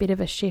suggests a bit of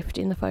a shift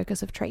in the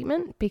focus of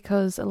treatment,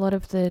 because a lot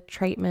of the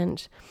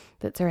treatment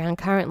that's around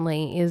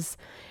currently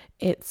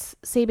it's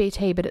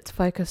CBT, but it's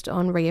focused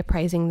on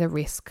reappraising the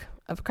risk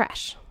of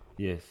crash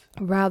Yes.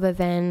 rather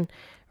than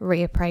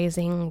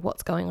reappraising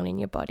what's going on in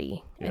your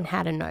body and Yeah.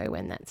 how to know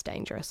when that's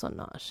dangerous or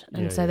not.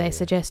 And Yeah, so yeah, they yeah.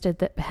 suggested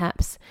that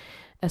perhaps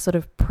a sort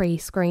of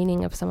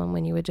pre-screening of someone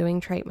when you were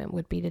doing treatment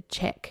would be to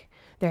check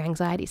their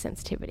anxiety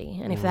sensitivity.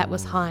 And if that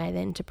was high,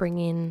 then to bring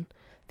in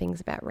things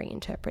about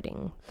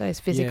reinterpreting those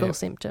physical Yeah.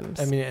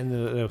 symptoms. I mean, and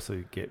they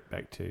also get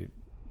back to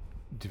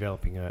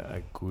developing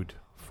a good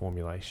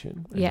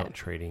formulation and Yeah. not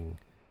treating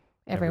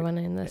everyone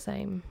in the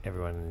same.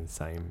 everyone in the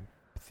same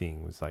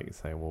thing. Was like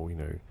saying, well,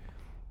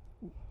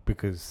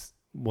 because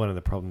one of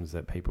the problems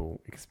that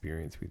people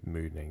experience with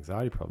mood and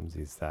anxiety problems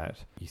is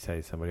that you say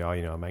to somebody,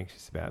 I'm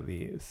anxious about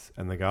this,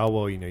 and they go,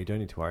 well, you don't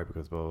need to worry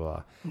because blah, blah,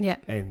 blah. Yeah.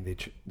 And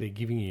they're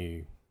giving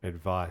you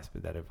advice,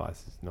 but that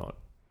advice is not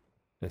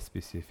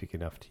specific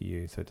enough to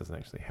you, so it doesn't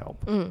actually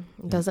help. It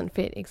doesn't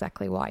fit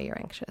exactly why you're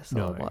anxious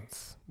or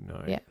what's.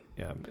 No. Yeah.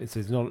 It's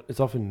not. It's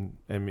often,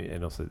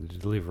 and also the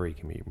delivery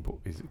can be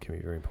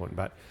very important,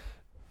 but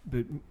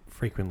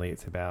frequently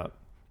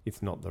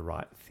it's not the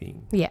right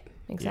thing. Yeah,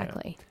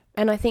 exactly. Yeah.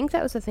 And I think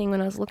that was the thing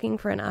when I was looking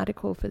for an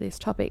article for this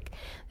topic.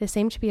 There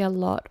seemed to be a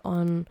lot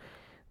on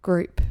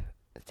group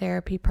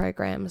therapy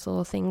programs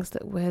or things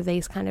that were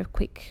these kind of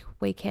quick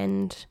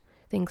weekend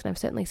things, and I've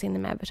certainly seen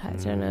them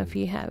advertised. I don't know if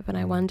you have, and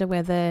I wonder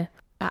whether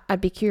I'd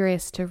be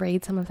curious to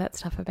read some of that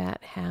stuff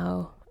about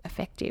how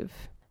effective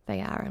they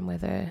are and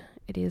whether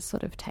it is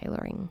sort of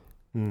tailoring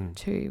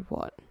to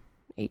what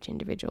each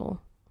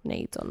individual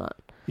needs or not.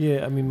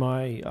 Yeah, I mean,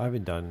 I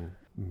haven't done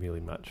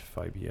really much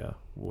phobia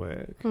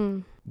work,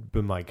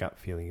 but my gut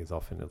feeling is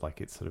often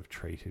like it's sort of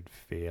treated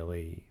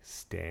fairly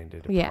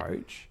standard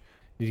approach.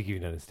 You need to give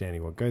you an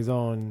understanding what goes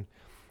on.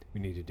 We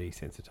need to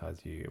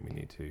desensitize you, and we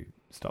need to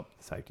stop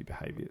the safety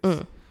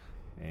behaviours.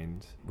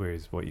 And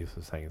whereas what you're sort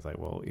of saying is like,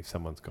 well, if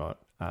someone's got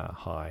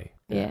high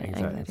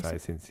anxiety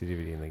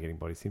sensitivity and they're getting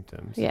body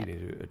symptoms, you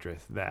need to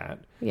address that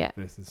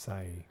versus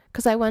say...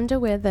 Because I wonder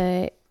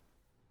whether...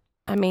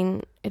 I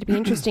mean, it'd be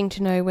interesting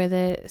to know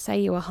whether, say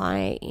you were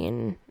high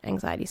in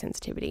anxiety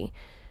sensitivity,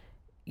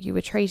 you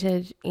were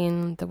treated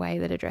in the way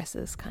that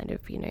addresses kind of,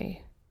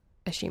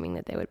 assuming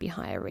that there would be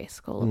higher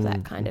risk, all of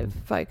that kind of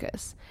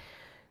focus.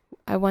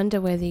 I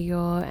wonder whether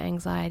your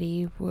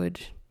anxiety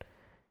would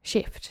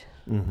shift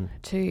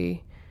to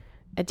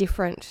a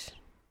different,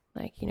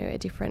 a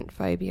different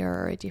phobia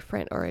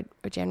or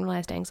a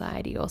generalized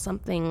anxiety or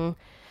something.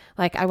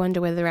 Like, I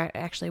wonder whether it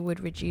actually would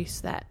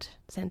reduce that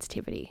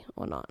sensitivity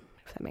or not,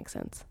 if that makes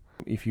sense.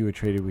 If you were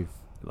treated with,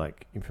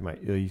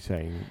 information, are you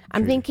saying...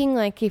 I'm thinking,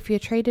 if you're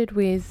treated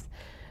with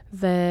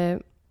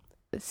the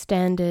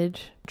standard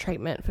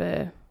treatment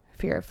for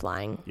fear of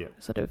flying,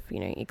 sort of,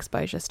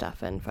 exposure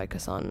stuff and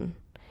focus on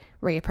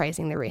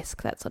reappraising the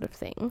risk, that sort of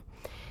thing.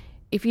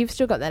 If you've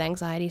still got that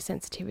anxiety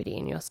sensitivity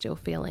and you're still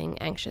feeling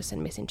anxious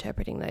and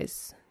misinterpreting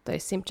those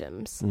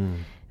symptoms,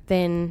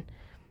 then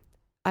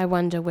I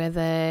wonder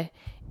whether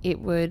it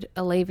would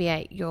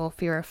alleviate your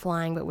fear of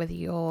flying, but whether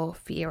your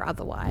fear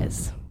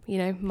otherwise,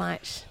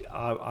 might...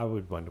 I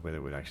would wonder whether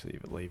it would actually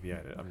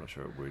alleviate it. I'm not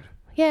sure it would.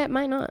 Yeah, it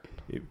might not.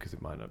 Because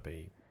it might not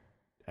be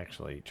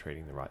actually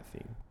treating the right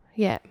thing.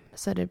 Yeah,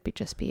 so it'd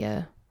just be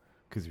a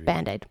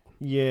Band-Aid.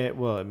 Yeah,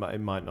 well, it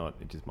might not.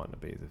 It just might not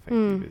be as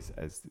effective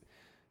as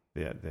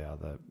the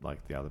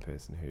other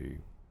person who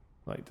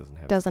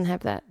doesn't have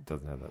that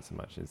so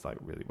much. It's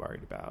really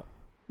worried about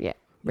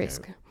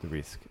risk, the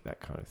risk, that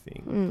kind of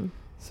thing.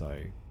 So,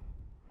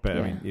 but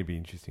I mean, it'd be an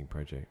interesting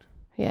project.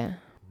 Yeah,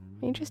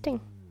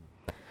 interesting.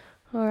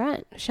 All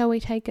right, shall we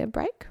take a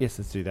break? Yes,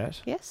 let's do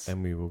that. Yes,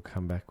 and we will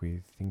come back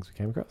with things we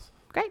came across.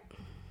 Great.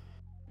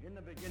 In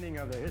the beginning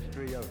of the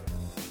history of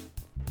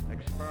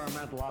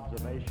experimental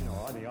observation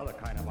or any other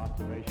kind of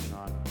observation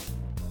on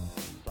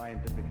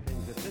scientific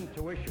things, it's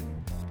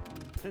intuition.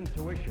 It's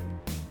intuition,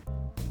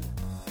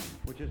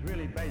 which is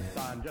really based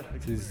on just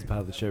experience. So this is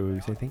part of the show where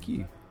we say thank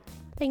you.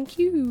 Thank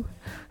you.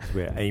 It's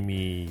where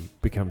Amy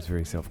becomes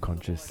very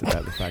self-conscious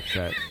about the fact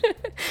that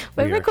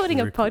we're recording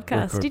a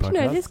podcast. Did you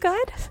know this,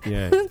 guys?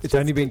 Yeah, it's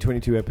only been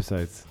 22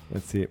 episodes.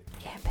 That's it.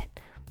 Yeah, but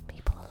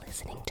people are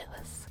listening to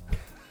us.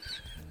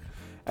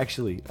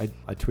 Actually,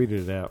 I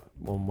tweeted it out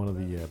on one of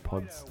the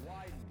pods.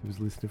 It was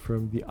a listener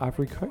from the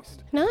Ivory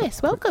Coast.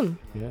 Nice, welcome.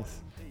 Yes.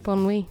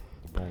 Bon nuit.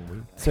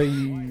 So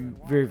you,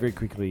 very, very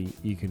quickly,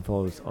 you can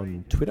follow us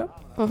on Twitter.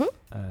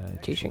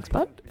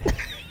 TwoShrinksPod.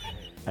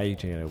 You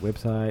check out our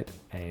website,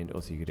 and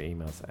also you can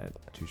email us at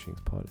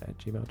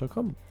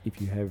twosshrinkspod@gmail.com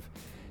if you have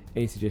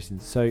any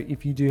suggestions. So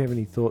if you do have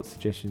any thoughts,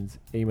 suggestions,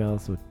 email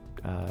us or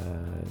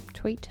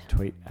tweet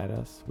at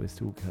us. We're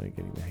still kind of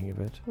getting the hang of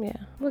it. Yeah,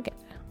 we'll get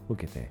there. We'll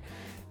get there.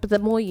 But the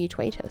more you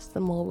tweet us,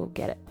 the more we'll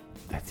get it.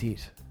 That's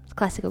it. It's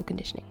classical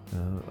conditioning.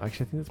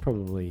 Actually, I think that's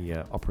probably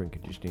operant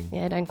conditioning.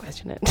 Yeah, don't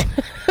question it.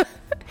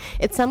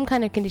 It's some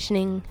kind of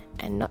conditioning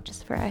and not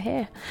just for our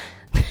hair.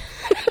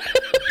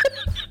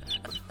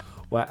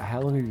 Well,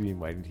 how long have you been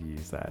waiting to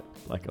use that?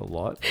 Like a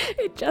lot?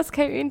 It just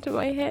came into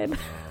my head. Oh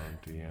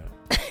dear.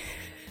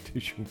 Two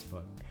strings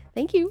fun.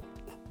 Thank you.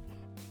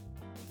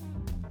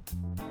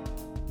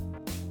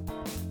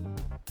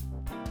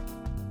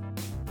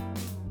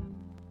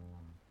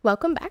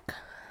 Welcome back.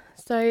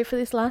 So for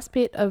this last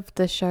bit of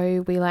the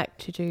show, we like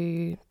to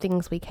do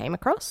things we came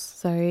across.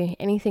 So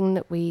anything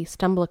that we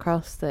stumble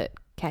across that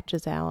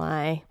catches our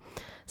eye.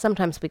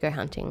 Sometimes we go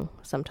hunting.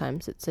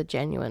 Sometimes it's a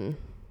genuine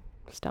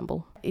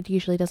stumble. It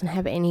usually doesn't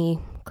have any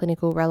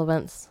clinical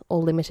relevance or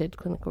limited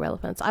clinical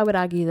relevance. I would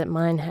argue that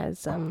mine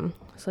has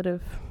sort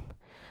of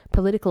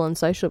political and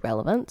social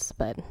relevance,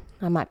 but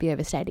I might be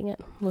overstating it.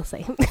 We'll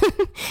see.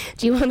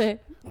 Do you want to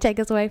take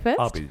us away first?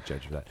 I'll be the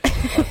judge of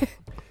that.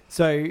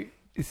 So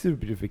this is a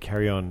bit of a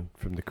carry on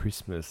from the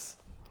Christmas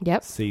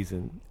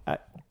season.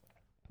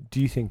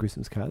 Do you send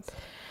Christmas cards?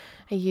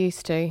 I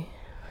used to.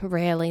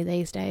 Rarely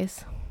these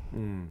days.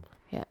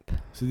 Yep.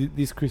 So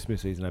this Christmas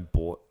season I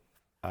bought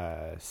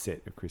a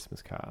set of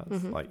Christmas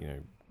cards, like, you know,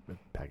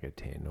 a pack of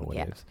 10 or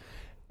whatever. Yep.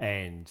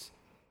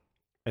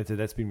 And so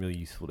that's been really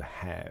useful to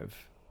have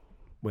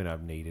when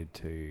I've needed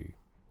to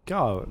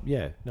go,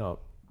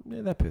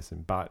 that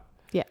person. But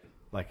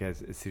like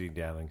as sitting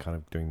down and kind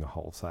of doing the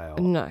wholesale.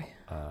 No.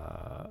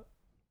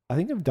 I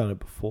think I've done it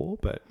before,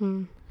 but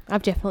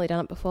I've definitely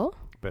done it before.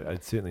 But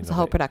it's certainly it's not a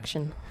whole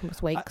production. It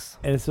was weeks.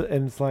 And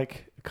it's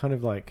like kind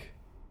of like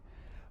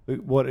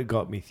what it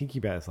got me thinking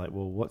about is like,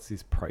 well, what's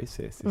this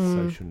process, this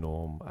social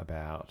norm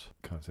about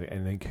kind of thing,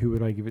 and then who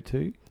would I give it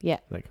to? Yeah,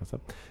 that kind of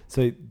stuff.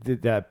 So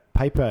the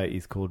paper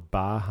is called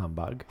Bar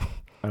Humbug,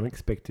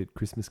 Unexpected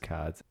Christmas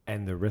Cards,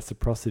 and the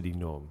Reciprocity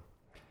Norm.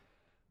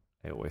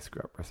 I always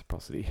screw up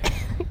reciprocity.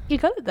 You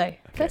got it though. Okay.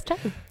 First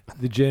time.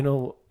 The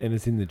journal, and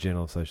it's in the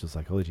Journal of Social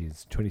Psychology,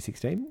 it's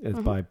 2016. It's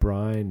by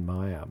Brian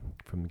Meyer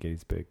from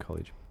Gettysburg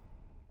College.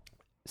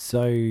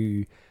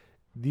 So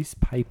this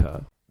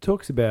paper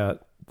talks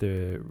about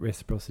the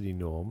reciprocity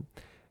norm,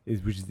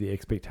 which is the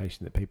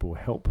expectation that people will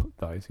help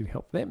those who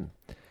help them.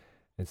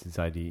 It's this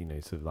idea, you know,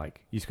 sort of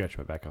like you scratch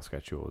my back, I'll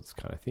scratch yours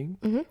kind of thing.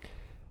 Mm-hmm.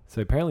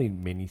 So apparently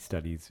many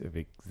studies have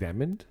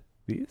examined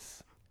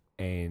this.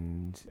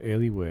 And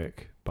early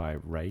work by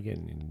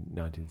Reagan in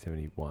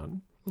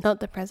 1971. Not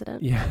the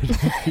president. Yeah.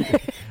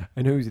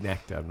 I know he was an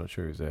actor. I'm not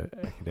sure he was an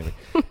academic.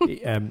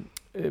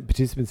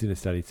 Participants in a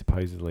study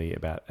supposedly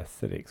about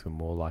aesthetics were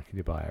more likely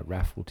to buy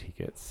raffle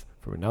tickets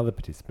from another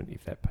participant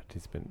if that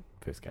participant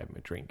first gave him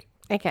a drink.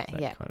 Okay,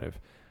 Kind of,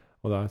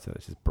 although I'd say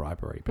that's just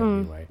bribery, but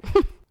anyway.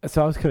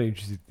 So I was kind of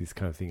interested in this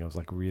kind of thing. I was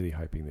like really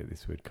hoping that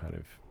this would kind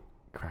of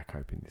crack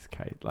open this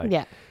case.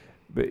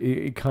 But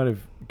it kind of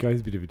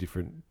goes a bit of a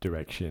different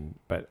direction,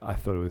 but I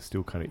thought it was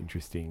still kind of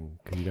interesting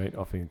because you don't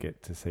often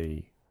get to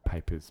see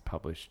papers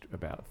published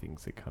about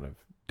things that kind of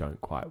don't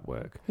quite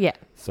work. Yeah.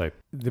 So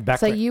the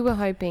background. So you were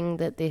hoping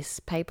that this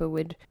paper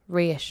would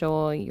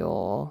reassure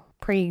your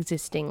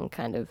pre-existing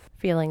kind of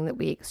feeling that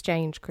we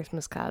exchange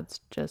Christmas cards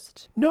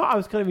just... No, I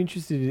was kind of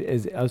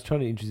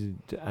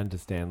interested to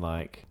understand,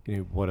 like, you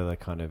know, what are the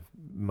kind of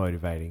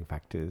motivating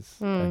factors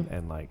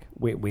and like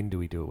when do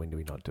we do it, when do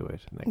we not do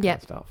it, and that kind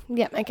of stuff.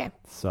 Yep, okay.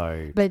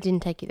 So... But it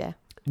didn't take you there?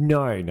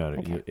 No,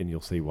 okay. And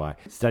you'll see why.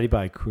 Study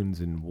by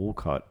Kunz and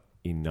Walcott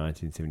in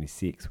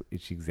 1976,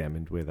 which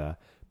examined whether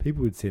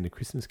people would send a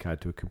Christmas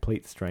card to a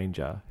complete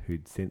stranger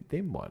who'd sent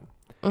them one.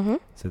 Mm-hmm.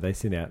 So they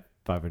sent out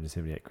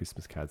 578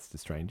 Christmas cards to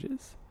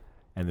strangers,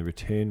 and the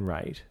return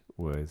rate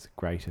was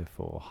greater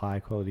for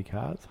higher quality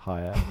cards,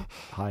 higher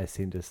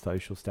sender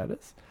social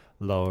status,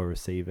 lower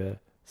receiver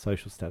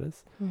social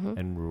status,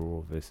 and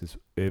rural versus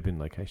urban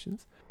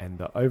locations. And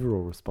the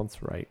overall response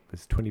rate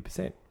was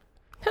 20%.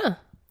 Huh.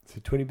 So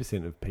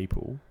 20% of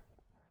people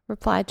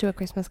replied to a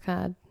Christmas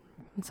card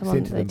and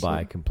sent to them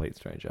by a complete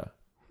stranger.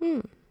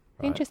 Right?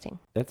 Interesting.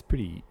 That's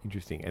pretty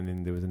interesting. And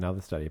then there was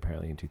another study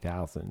apparently in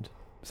 2000,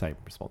 same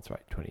response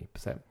rate,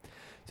 20%.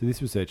 So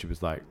this researcher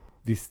was like,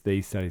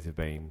 these studies have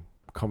been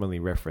commonly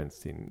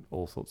referenced in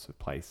all sorts of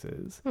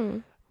places,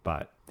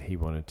 but he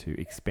wanted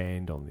to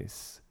expand on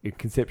this,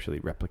 conceptually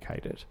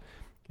replicate it,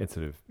 and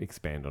sort of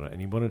expand on it. And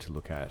he wanted to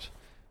look at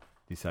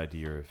this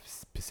idea of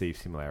perceived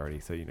similarity.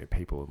 So, you know,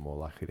 people are more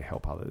likely to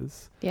help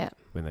others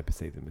when they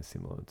perceive them as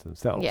similar to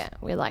themselves. Yeah,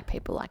 we like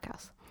people like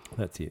us.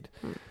 That's it.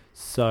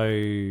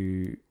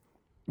 So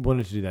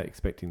wanted to do that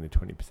expecting the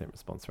 20%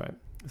 response rate.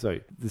 So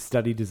the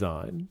study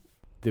design,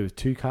 there was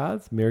 2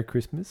 cards, Merry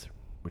Christmas,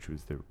 which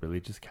was the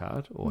religious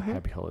card, or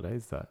Happy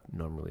Holidays, the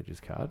non-religious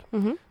card.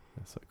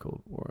 The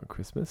so-called War on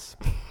Christmas.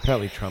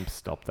 Apparently Trump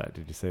stopped that.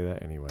 Did you see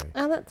that anyway?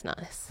 Oh, that's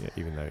nice. Yeah,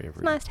 even though it's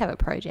nice to have a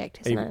project,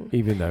 isn't it?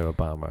 Even though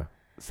Obama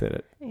said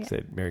it,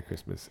 said Merry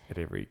Christmas at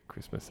every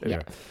Christmas.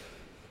 Anyway,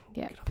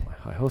 get off my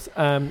high horse.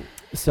 And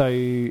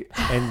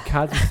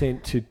cards were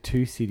sent to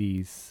 2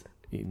 cities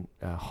in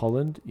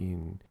Holland,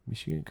 in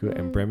Michigan,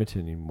 and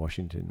Bremerton in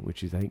Washington,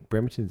 which is, I think,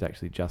 Bremerton's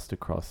actually just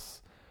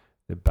across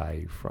the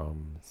bay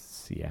from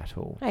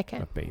Seattle. Okay.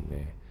 I've been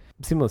there.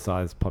 similar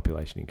size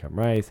population income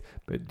race,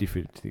 but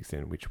differed to the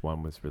extent in which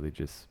one was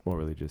more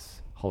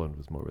religious. Holland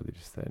was more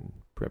religious than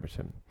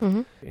Bremerton.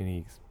 Mm-hmm. And he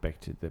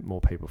expected that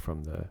more people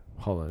from the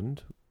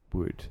Holland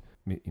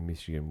in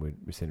Michigan would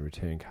send a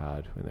return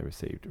card when they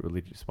received a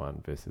religious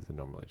one versus a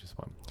non-religious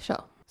one.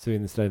 Sure. So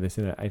in the study, they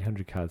sent out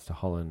 800 cards to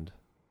Holland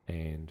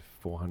and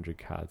 400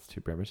 cards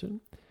to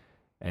Bremerton.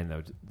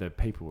 And the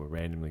people were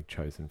randomly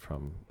chosen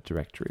from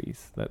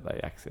directories that they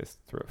accessed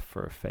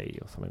for a fee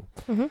or something.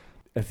 Mm-hmm.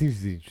 I think this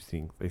is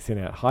interesting. They sent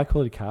out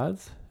high-quality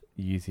cards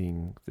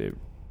using the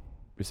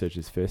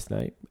researcher's first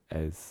name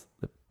as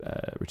the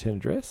return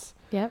address.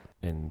 Yep.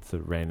 And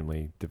sort of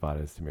randomly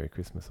divided as to Merry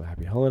Christmas or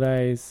Happy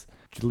Holidays.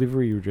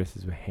 Delivery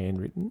addresses were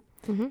handwritten.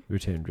 Mm-hmm. The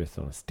return address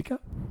on a sticker.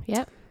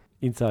 Yep.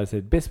 Inside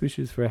said, best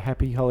wishes for a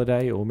happy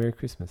holiday or Merry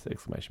Christmas, !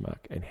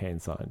 And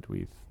hand signed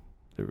with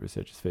the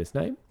researcher's first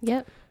name.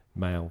 Yep.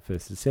 Mail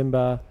 1st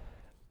December.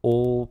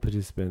 All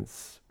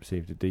participants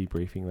received a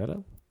debriefing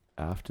letter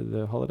after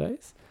the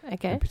holidays.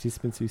 Okay. And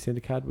participants who sent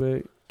a card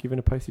were given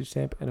a postage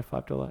stamp and a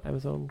 $5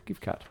 Amazon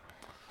gift card.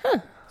 Huh.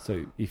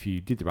 So if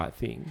you did the right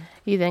thing,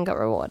 You then got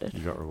rewarded.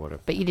 you got rewarded.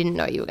 But you didn't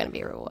know you were going to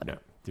be rewarded. No,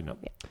 did not.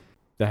 Yeah.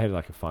 They had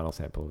like a final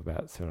sample of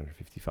about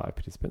 755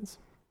 participants.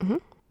 Mm-hmm.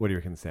 What do you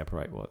reckon the sample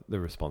rate was? The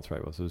response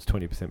rate was? It was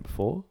 20%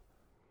 before.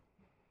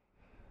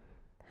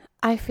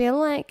 I feel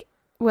like,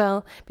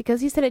 well,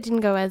 because you said it didn't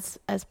go as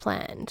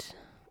planned,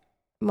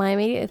 my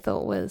immediate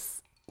thought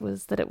was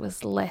that it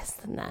was less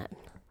than that.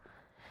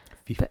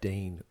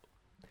 15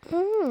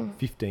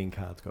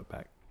 cards got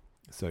back.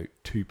 So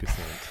 2%.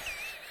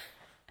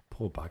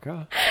 Poor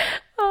bugger.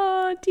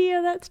 Oh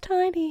dear, that's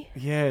tiny.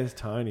 Yeah, it's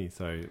tiny.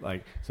 So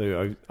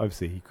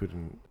obviously he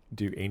couldn't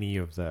do any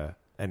of the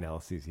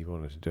analysis he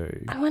wanted to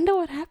do. I wonder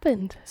what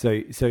happened.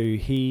 So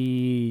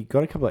he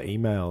got a couple of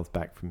emails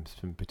back from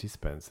some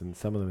participants, and a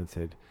couple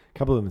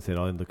of them had said,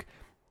 "Oh, look,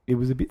 it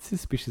was a bit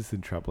suspicious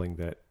and troubling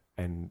that,"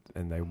 and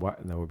they were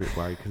a bit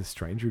worried because a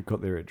stranger had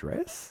got their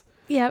address.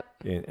 Yep.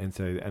 Yeah, and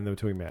they were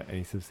talking about, and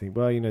he sort of saying,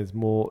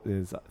 well,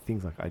 there's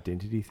things like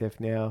identity theft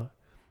now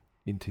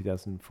in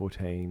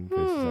 2014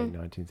 versus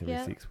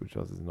 1976, which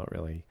was not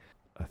really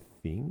a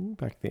thing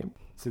back then.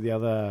 So the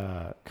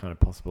other kind of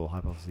possible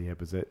hypothesis he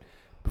had was that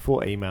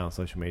before email,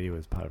 social media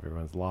was part of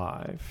everyone's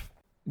life.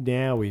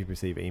 Now we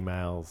receive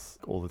emails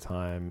all the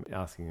time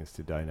asking us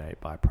to donate,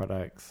 buy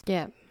products.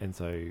 Yeah. And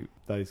so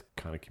those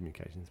kind of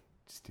communications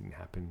just didn't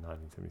happen in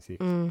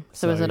 1976.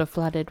 So it was sort of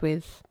flooded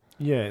with...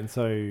 Yeah, and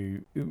so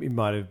it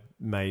might have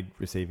made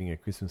receiving a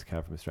Christmas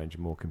card from a stranger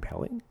more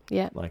compelling.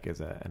 Yeah. Like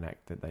as an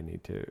act that they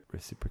need to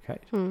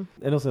reciprocate. Mm.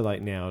 And also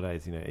like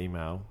nowadays,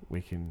 email,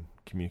 we can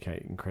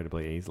communicate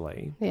incredibly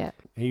easily. Yeah.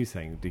 He was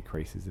saying it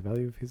decreases the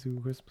value of physical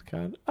Christmas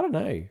card. I don't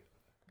know.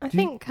 I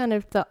think kind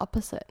of the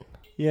opposite.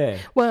 Yeah.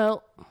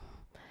 Well,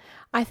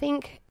 I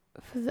think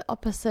for the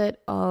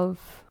opposite of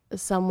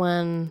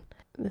someone,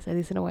 let's say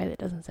this in a way that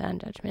doesn't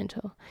sound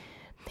judgmental.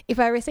 If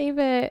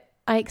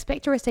I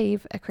expect to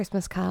receive a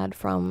Christmas card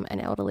from an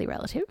elderly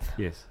relative.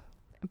 Yes.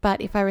 But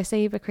if I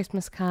receive a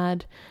Christmas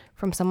card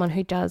from someone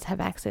who does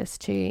have access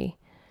to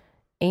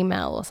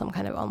email or some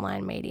kind of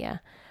online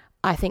media,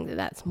 I think that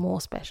that's more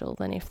special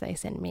than if they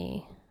send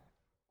me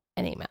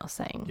an email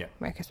saying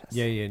Merry Christmas.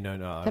 Yeah, no.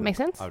 Does that make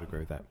sense? I would agree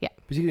with that. Yeah.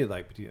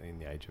 Particularly in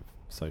the age of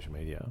social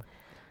media.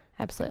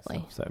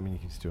 Absolutely. So, you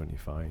can just do it on your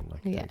phone.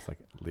 It takes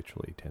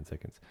literally 10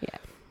 seconds. Yeah.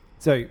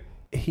 So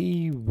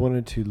he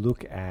wanted to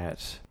look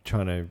at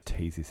trying to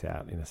tease this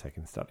out in a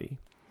second study.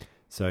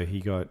 So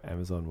he got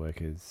Amazon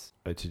workers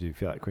to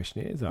fill out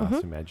questionnaires. I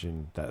asked to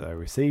imagine that they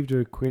received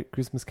a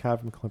Christmas card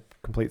from a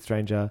complete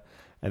stranger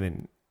and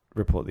then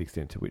report the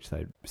extent to which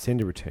they'd send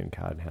a return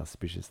card and how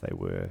suspicious they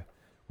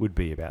would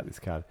be about this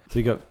card. So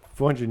he got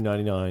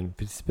 499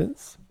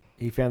 participants.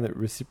 He found that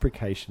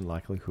reciprocation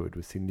likelihood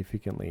was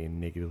significantly and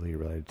negatively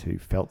related to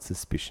felt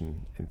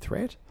suspicion and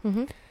threat.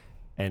 Mm-hmm.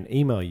 And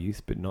email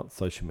use, but not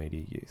social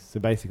media use. So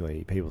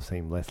basically, people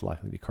seem less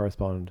likely to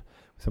correspond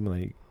with someone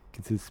they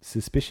consider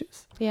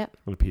suspicious. Yeah.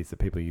 It appears that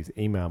people who use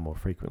email more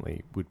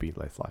frequently would be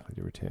less likely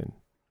to return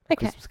a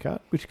Christmas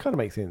card, which kind of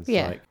makes sense.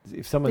 Yeah. Like,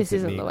 if someone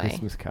sent me a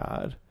Christmas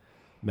card,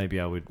 maybe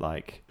I would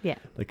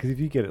because if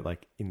you get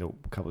it in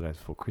a couple of days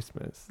before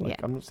Christmas,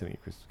 I'm not sending a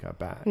Christmas card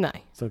back. No.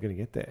 It's not going to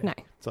get there. No.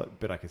 So,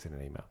 but I can send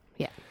an email.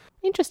 Yeah.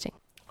 Interesting.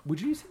 Would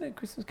you send a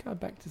Christmas card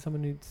back to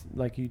someone who's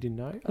you didn't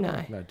know? I don't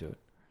think I'd do it.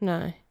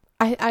 No.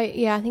 I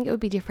think it would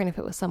be different if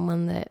it was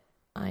someone that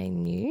I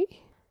knew.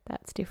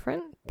 That's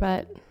different.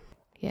 But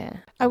yeah.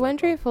 I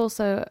wonder if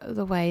also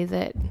the way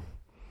that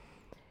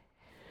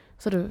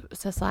sort of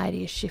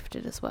society has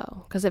shifted as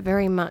well. Because it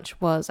very much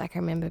was, I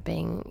can remember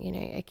being,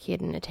 a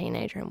kid and a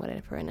teenager and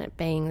whatever, and it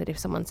being that if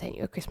someone sent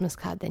you a Christmas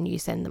card, then you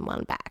send them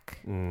one back.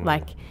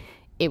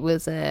 It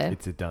was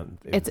it's a done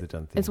thing.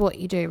 It's what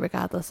you do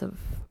regardless of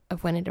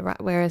when it arrives.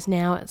 Whereas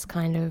now it's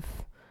kind of,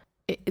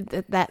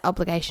 that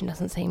obligation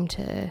doesn't seem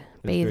to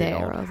be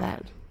there or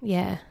that.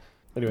 Yeah.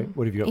 Anyway,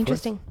 what have you got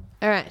Interesting.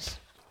 for us?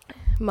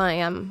 All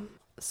right. My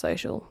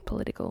social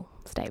political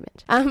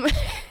statement.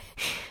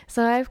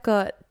 So I've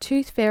got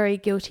Tooth Fairy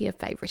guilty of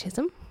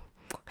favouritism,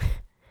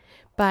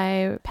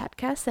 by Pat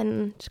Cass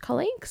and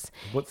colleagues.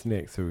 What's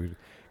next? So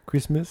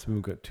Christmas, and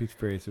we've got Tooth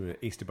Fairy, so we've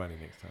got Easter Bunny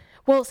next time.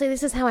 Well, see,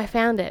 this is how I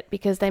found it,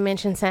 because they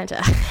mentioned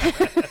Santa.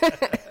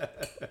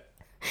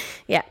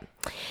 Yeah.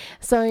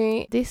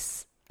 So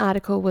this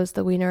article was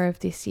the winner of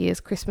this year's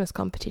Christmas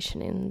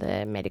competition in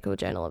the Medical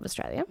Journal of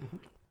Australia. Mm-hmm.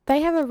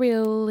 They have a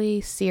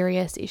really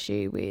serious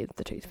issue with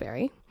the Tooth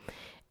Fairy.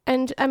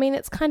 And, I mean,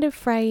 it's kind of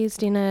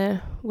phrased in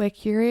a we're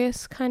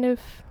curious kind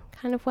of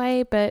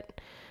way, but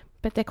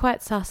they're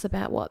quite sus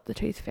about what the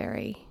Tooth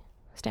Fairy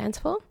stands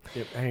for.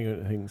 Yep, hang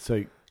on.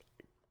 So,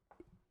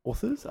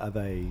 authors, are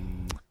they...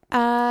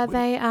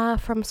 They are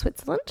from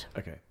Switzerland.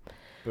 Okay.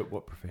 But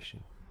what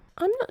profession?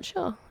 I'm not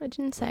sure. I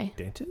didn't say.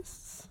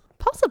 Dentists?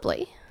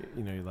 Possibly.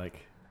 You know,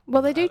 like...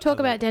 Well, they do talk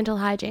are about dental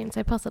hygiene,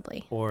 so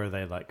possibly. Or are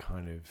they like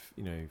kind of,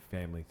 you know,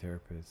 family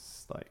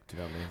therapists, like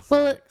developmental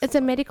Well, psychs, it's a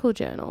like- medical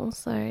journal,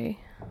 so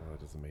Oh, it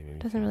doesn't mean anything.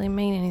 doesn't really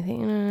mean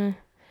anything.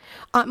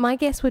 My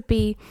guess would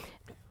be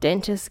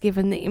dentists,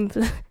 given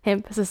the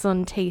emphasis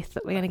on teeth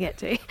that we're going to get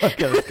to.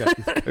 Okay, let's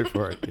go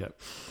for it. Yep.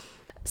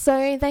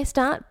 So they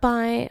start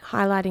by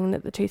highlighting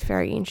that the Tooth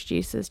Fairy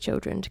introduces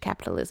children to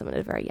capitalism at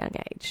a very young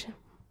age,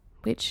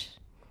 which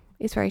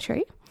is very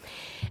true.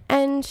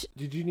 And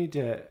Did you need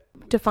to...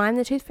 define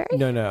the Tooth Fairy?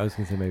 No, I was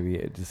going to say maybe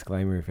a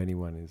disclaimer if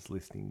anyone is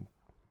listening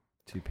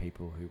to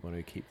people who want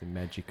to keep the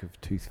magic of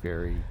Tooth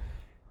Fairy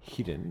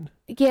hidden,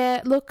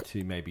 Yeah, look,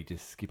 to maybe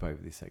just skip over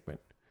this segment.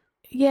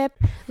 yep,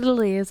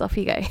 little ears, off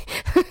you go.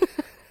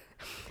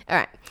 All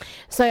right.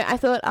 So I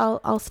thought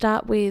I'll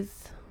start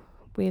with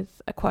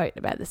a quote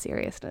about the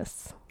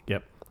seriousness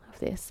Yep. of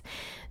this.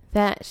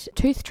 That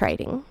tooth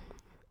trading,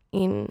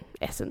 in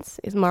essence,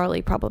 is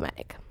morally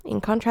problematic.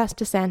 In contrast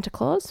to Santa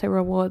Claus, who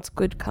rewards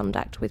good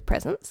conduct with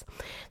presents,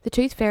 the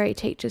Tooth Fairy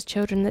teaches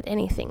children that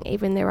anything,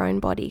 even their own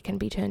body, can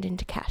be turned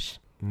into cash.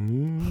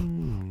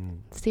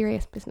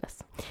 Serious business.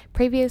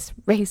 Previous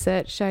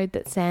research showed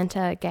that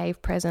Santa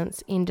gave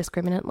presents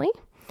indiscriminately,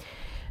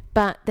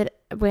 but that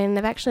when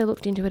they've actually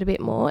looked into it a bit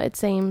more, it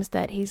seems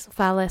that he's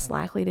far less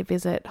likely to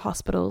visit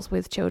hospitals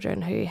with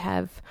children who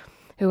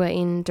are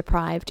in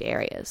deprived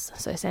areas.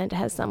 So Santa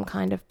has some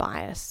kind of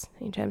bias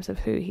in terms of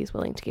who he's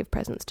willing to give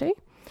presents to.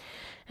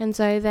 And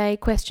so they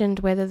questioned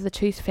whether the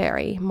Tooth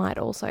Fairy might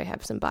also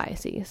have some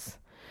biases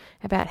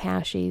about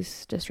how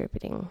she's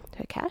distributing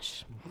her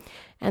cash,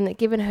 and that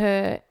given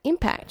her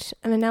impact,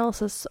 an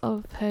analysis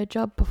of her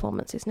job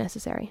performance is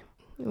necessary.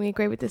 We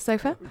agree with this so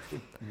far?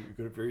 You've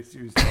got a very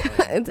serious...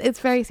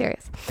 It's very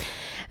serious.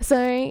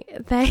 So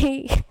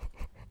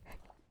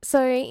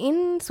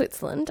in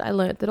Switzerland, I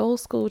learnt that all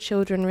school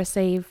children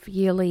receive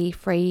yearly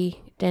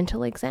free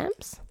dental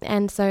exams.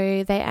 And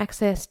so they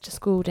accessed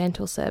school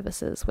dental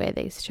services where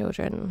these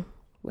children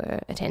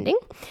were attending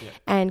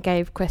and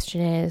gave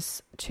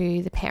questionnaires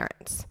to the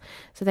parents.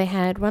 So they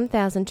had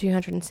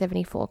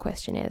 1,274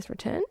 questionnaires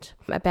returned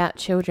about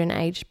children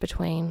aged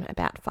between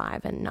about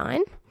 5 and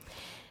 9.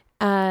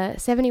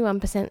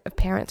 71% of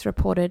parents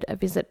reported a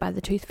visit by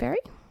the Tooth Fairy.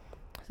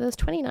 So there's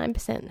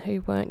 29%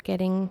 who weren't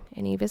getting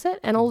any visit,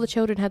 and all the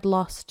children had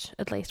lost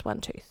at least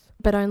one tooth.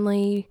 But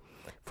only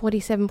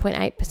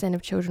 47.8%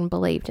 of children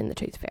believed in the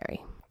Tooth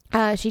Fairy.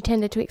 She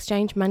tended to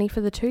exchange money for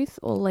the tooth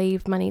or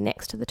leave money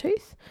next to the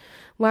tooth.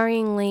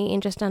 Worryingly,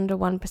 in just under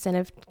 1%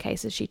 of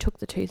cases, she took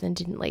the tooth and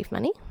didn't leave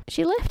money.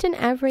 She left an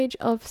average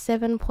of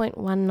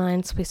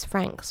 7.19 Swiss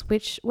francs,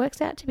 which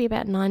works out to be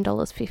about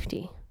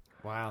 $9.50.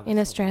 Wow. In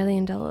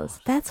Australian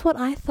dollars. That's what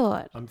I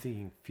thought. I'm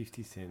thinking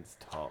 50 cents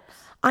tops.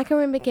 I can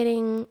remember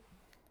getting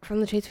from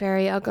the Tooth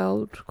Fairy a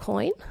gold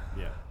coin.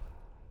 Yeah.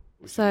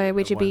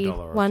 Which would be $1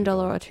 or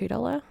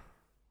 $2.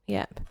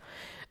 Yep.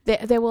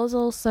 There was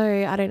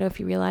also, I don't know if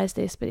you realise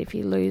this, but if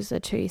you lose a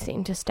tooth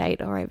interstate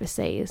or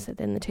overseas,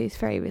 then the Tooth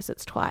Fairy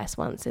visits twice,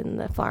 once in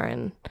the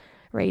foreign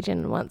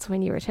region, once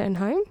when you return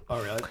home.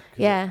 Oh, really?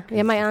 Yeah.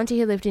 My auntie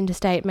who lived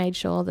interstate made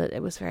sure that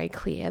it was very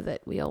clear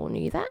that we all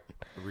knew that.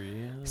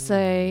 Really? So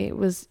it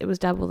was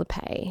double the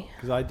pay.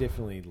 Because I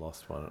definitely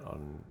lost one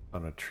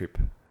on a trip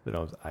when I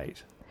was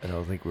 8. And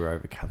I think we were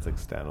over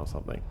Kazakhstan or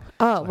something.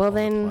 Oh, like well on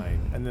the then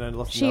plane. And then I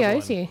lost she another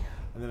owes one. you.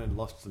 And then I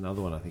lost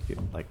another one, I think,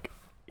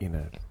 in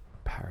a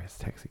Paris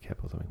taxi cab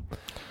or something.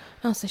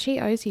 Oh, so she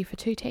owes you for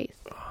 2 teeth.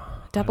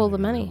 Double the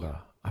money. Remember.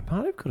 I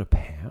might have got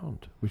 £1,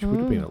 which would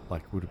have been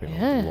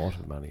a lot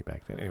of money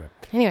back then.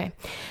 Anyway,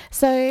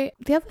 so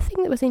the other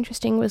thing that was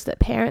interesting was that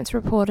parents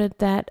reported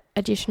that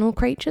additional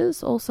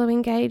creatures also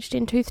engaged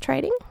in tooth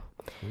trading.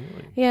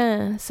 Really?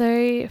 Yeah, so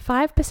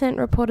 5%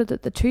 reported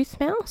that the tooth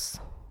mouse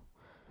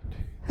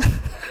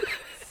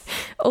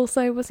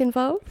also was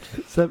involved.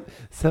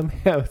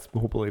 Somehow it's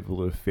more believable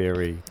that a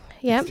fairy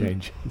Yep.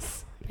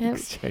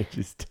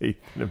 exchanges teeth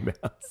in a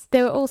mouse.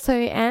 There were also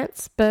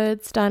ants,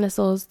 birds,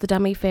 dinosaurs, the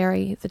dummy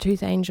fairy, the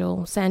tooth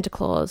angel, Santa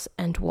Claus,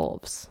 and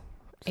dwarves.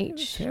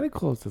 Each. Santa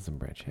Claus doesn't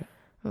branch out.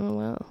 Oh,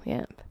 well,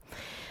 yeah.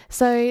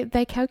 So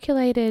they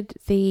calculated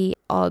the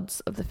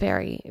odds of the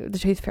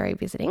tooth fairy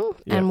visiting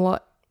and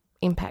what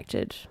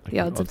impacted the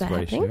odds of that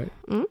happening.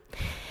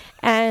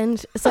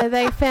 And so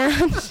they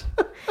found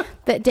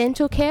that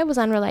dental care was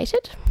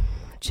unrelated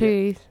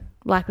to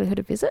likelihood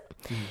of visit.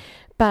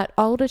 But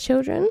older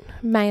children,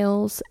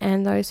 males,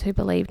 and those who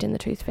believed in the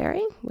tooth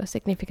fairy were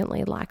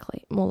significantly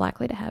more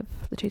likely to have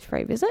the tooth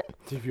fairy visit.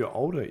 So if you're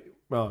older,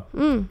 well,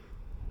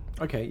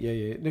 okay,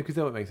 yeah. No, because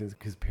that would make sense,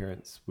 because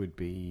parents would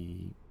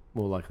be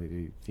more likely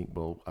to think,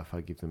 well, if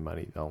I give them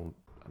money, they'll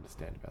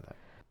understand about that.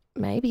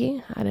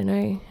 Maybe. I don't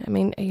know. I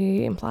mean, are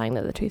you implying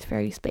that the tooth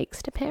fairy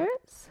speaks to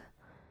parents?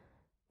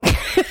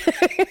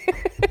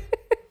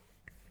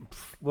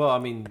 Well, I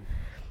mean,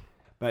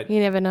 but You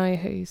never know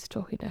who's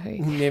talking to who.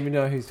 you never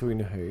know who's talking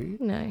to who.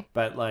 No.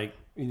 But, like,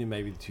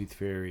 maybe the tooth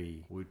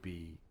fairy would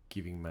be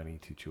giving money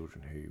to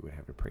children who would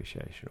have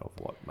appreciation of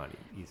what money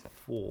is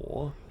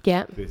for.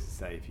 Yeah. Versus,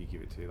 say, if you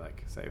give it to,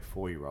 like, say, a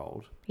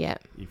 4-year-old. Yeah.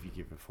 If you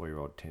give a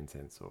 4-year-old 10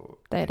 cents or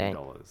They $10,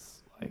 don't.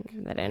 like,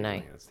 They don't know.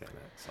 understand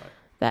that. So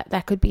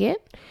That could be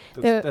it.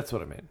 that's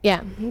what I meant.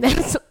 Yeah.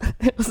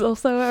 It was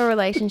also a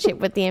relationship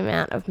with the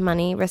amount of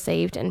money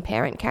received and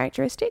parent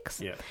characteristics.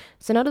 Yeah.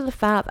 So not of the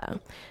father,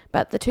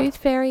 but the tooth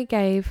fairy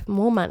gave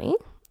more money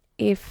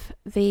if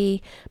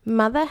the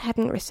mother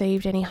hadn't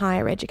received any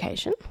higher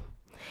education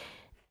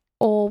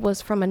or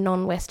was from a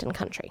non-Western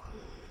country.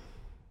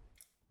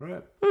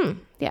 Right.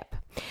 Yep.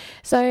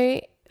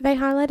 So they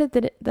highlighted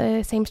that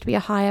there seems to be a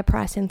higher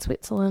price in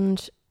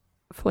Switzerland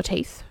for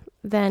teeth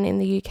than in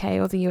the UK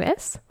or the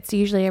US. It's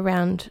usually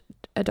around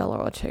 $1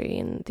 or $2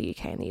 in the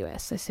UK and the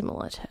US, so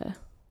similar to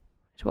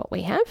what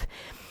we have.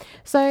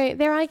 So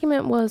their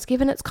argument was,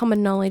 given it's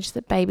common knowledge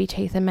that baby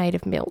teeth are made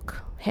of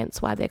milk,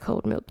 hence why they're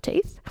called milk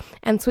teeth,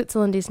 and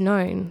Switzerland is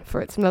known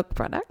for its milk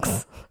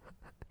products,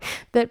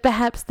 that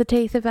perhaps the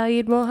teeth are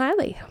valued more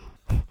highly.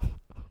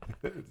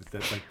 Is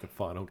that like the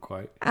final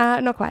quote?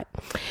 Not quite.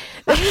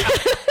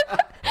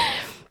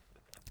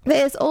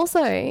 There's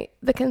also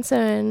the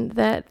concern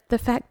that the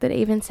fact that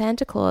even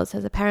Santa Claus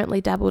has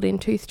apparently dabbled in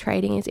tooth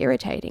trading is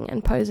irritating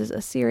and poses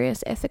a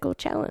serious ethical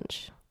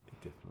challenge.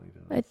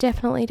 It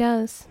definitely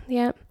does,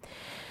 yeah.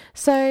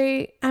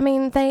 So, I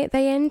mean, they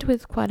end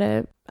with quite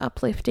a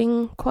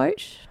uplifting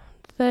quote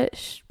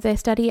that their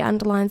study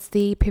underlines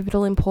the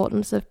pivotal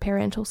importance of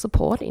parental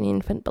support in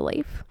infant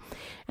belief,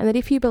 and that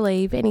if you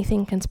believe,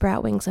 anything can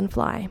sprout wings and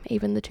fly,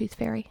 even the tooth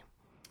fairy.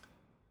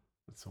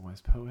 It's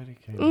almost poetic.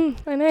 Eh?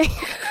 I know.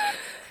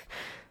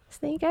 So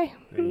there you go.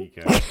 There you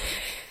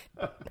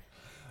go.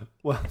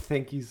 Well,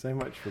 thank you so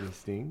much for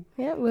listening.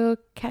 Yeah, we'll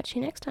catch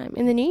you next time.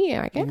 In the new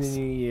year, I guess. In the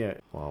new year.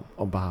 Well,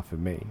 on behalf of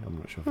me, I'm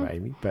not sure for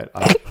Amy, but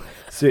I've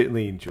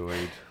certainly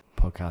enjoyed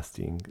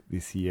podcasting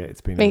this year.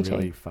 It's been a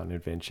really fun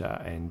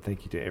adventure, and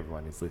thank you to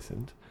everyone who's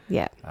listened.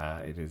 Yeah.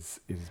 It has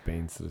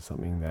been sort of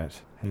something that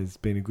has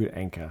been a good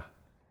anchor.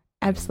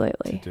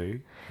 Absolutely. To do,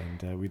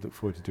 and we look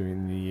forward to doing it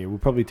in the new year. We'll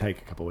probably take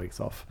a couple of weeks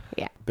off.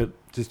 Yeah. But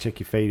just check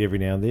your feed every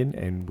now and then,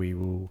 and we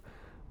will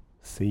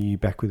see you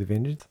back with a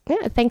vengeance.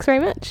 Yeah, thanks very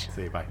much.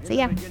 See you, bye. See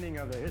ya. In the beginning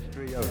of the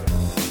history of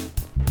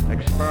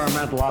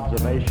experimental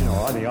observation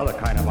or any other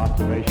kind of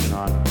observation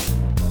on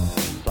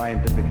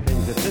scientific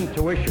things, it's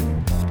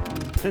intuition.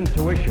 It's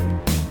intuition,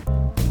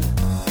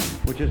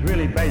 which is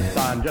really based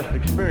on just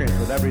experience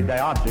with everyday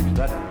objects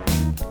that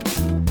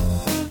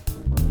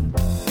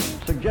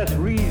suggest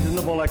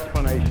reasonable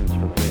explanations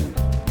for things.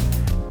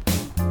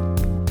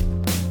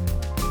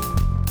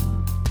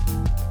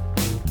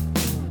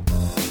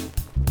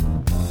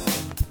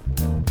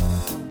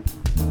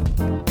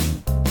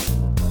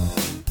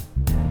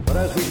 But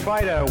as we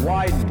try to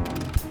widen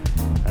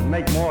and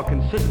make more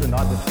consistent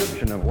our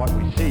description of what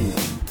we see,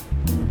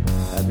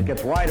 as it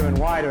gets wider and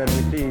wider and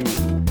we see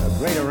a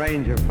greater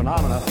range of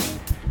phenomena,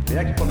 the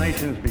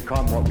explanations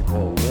become what we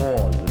call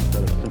laws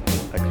instead of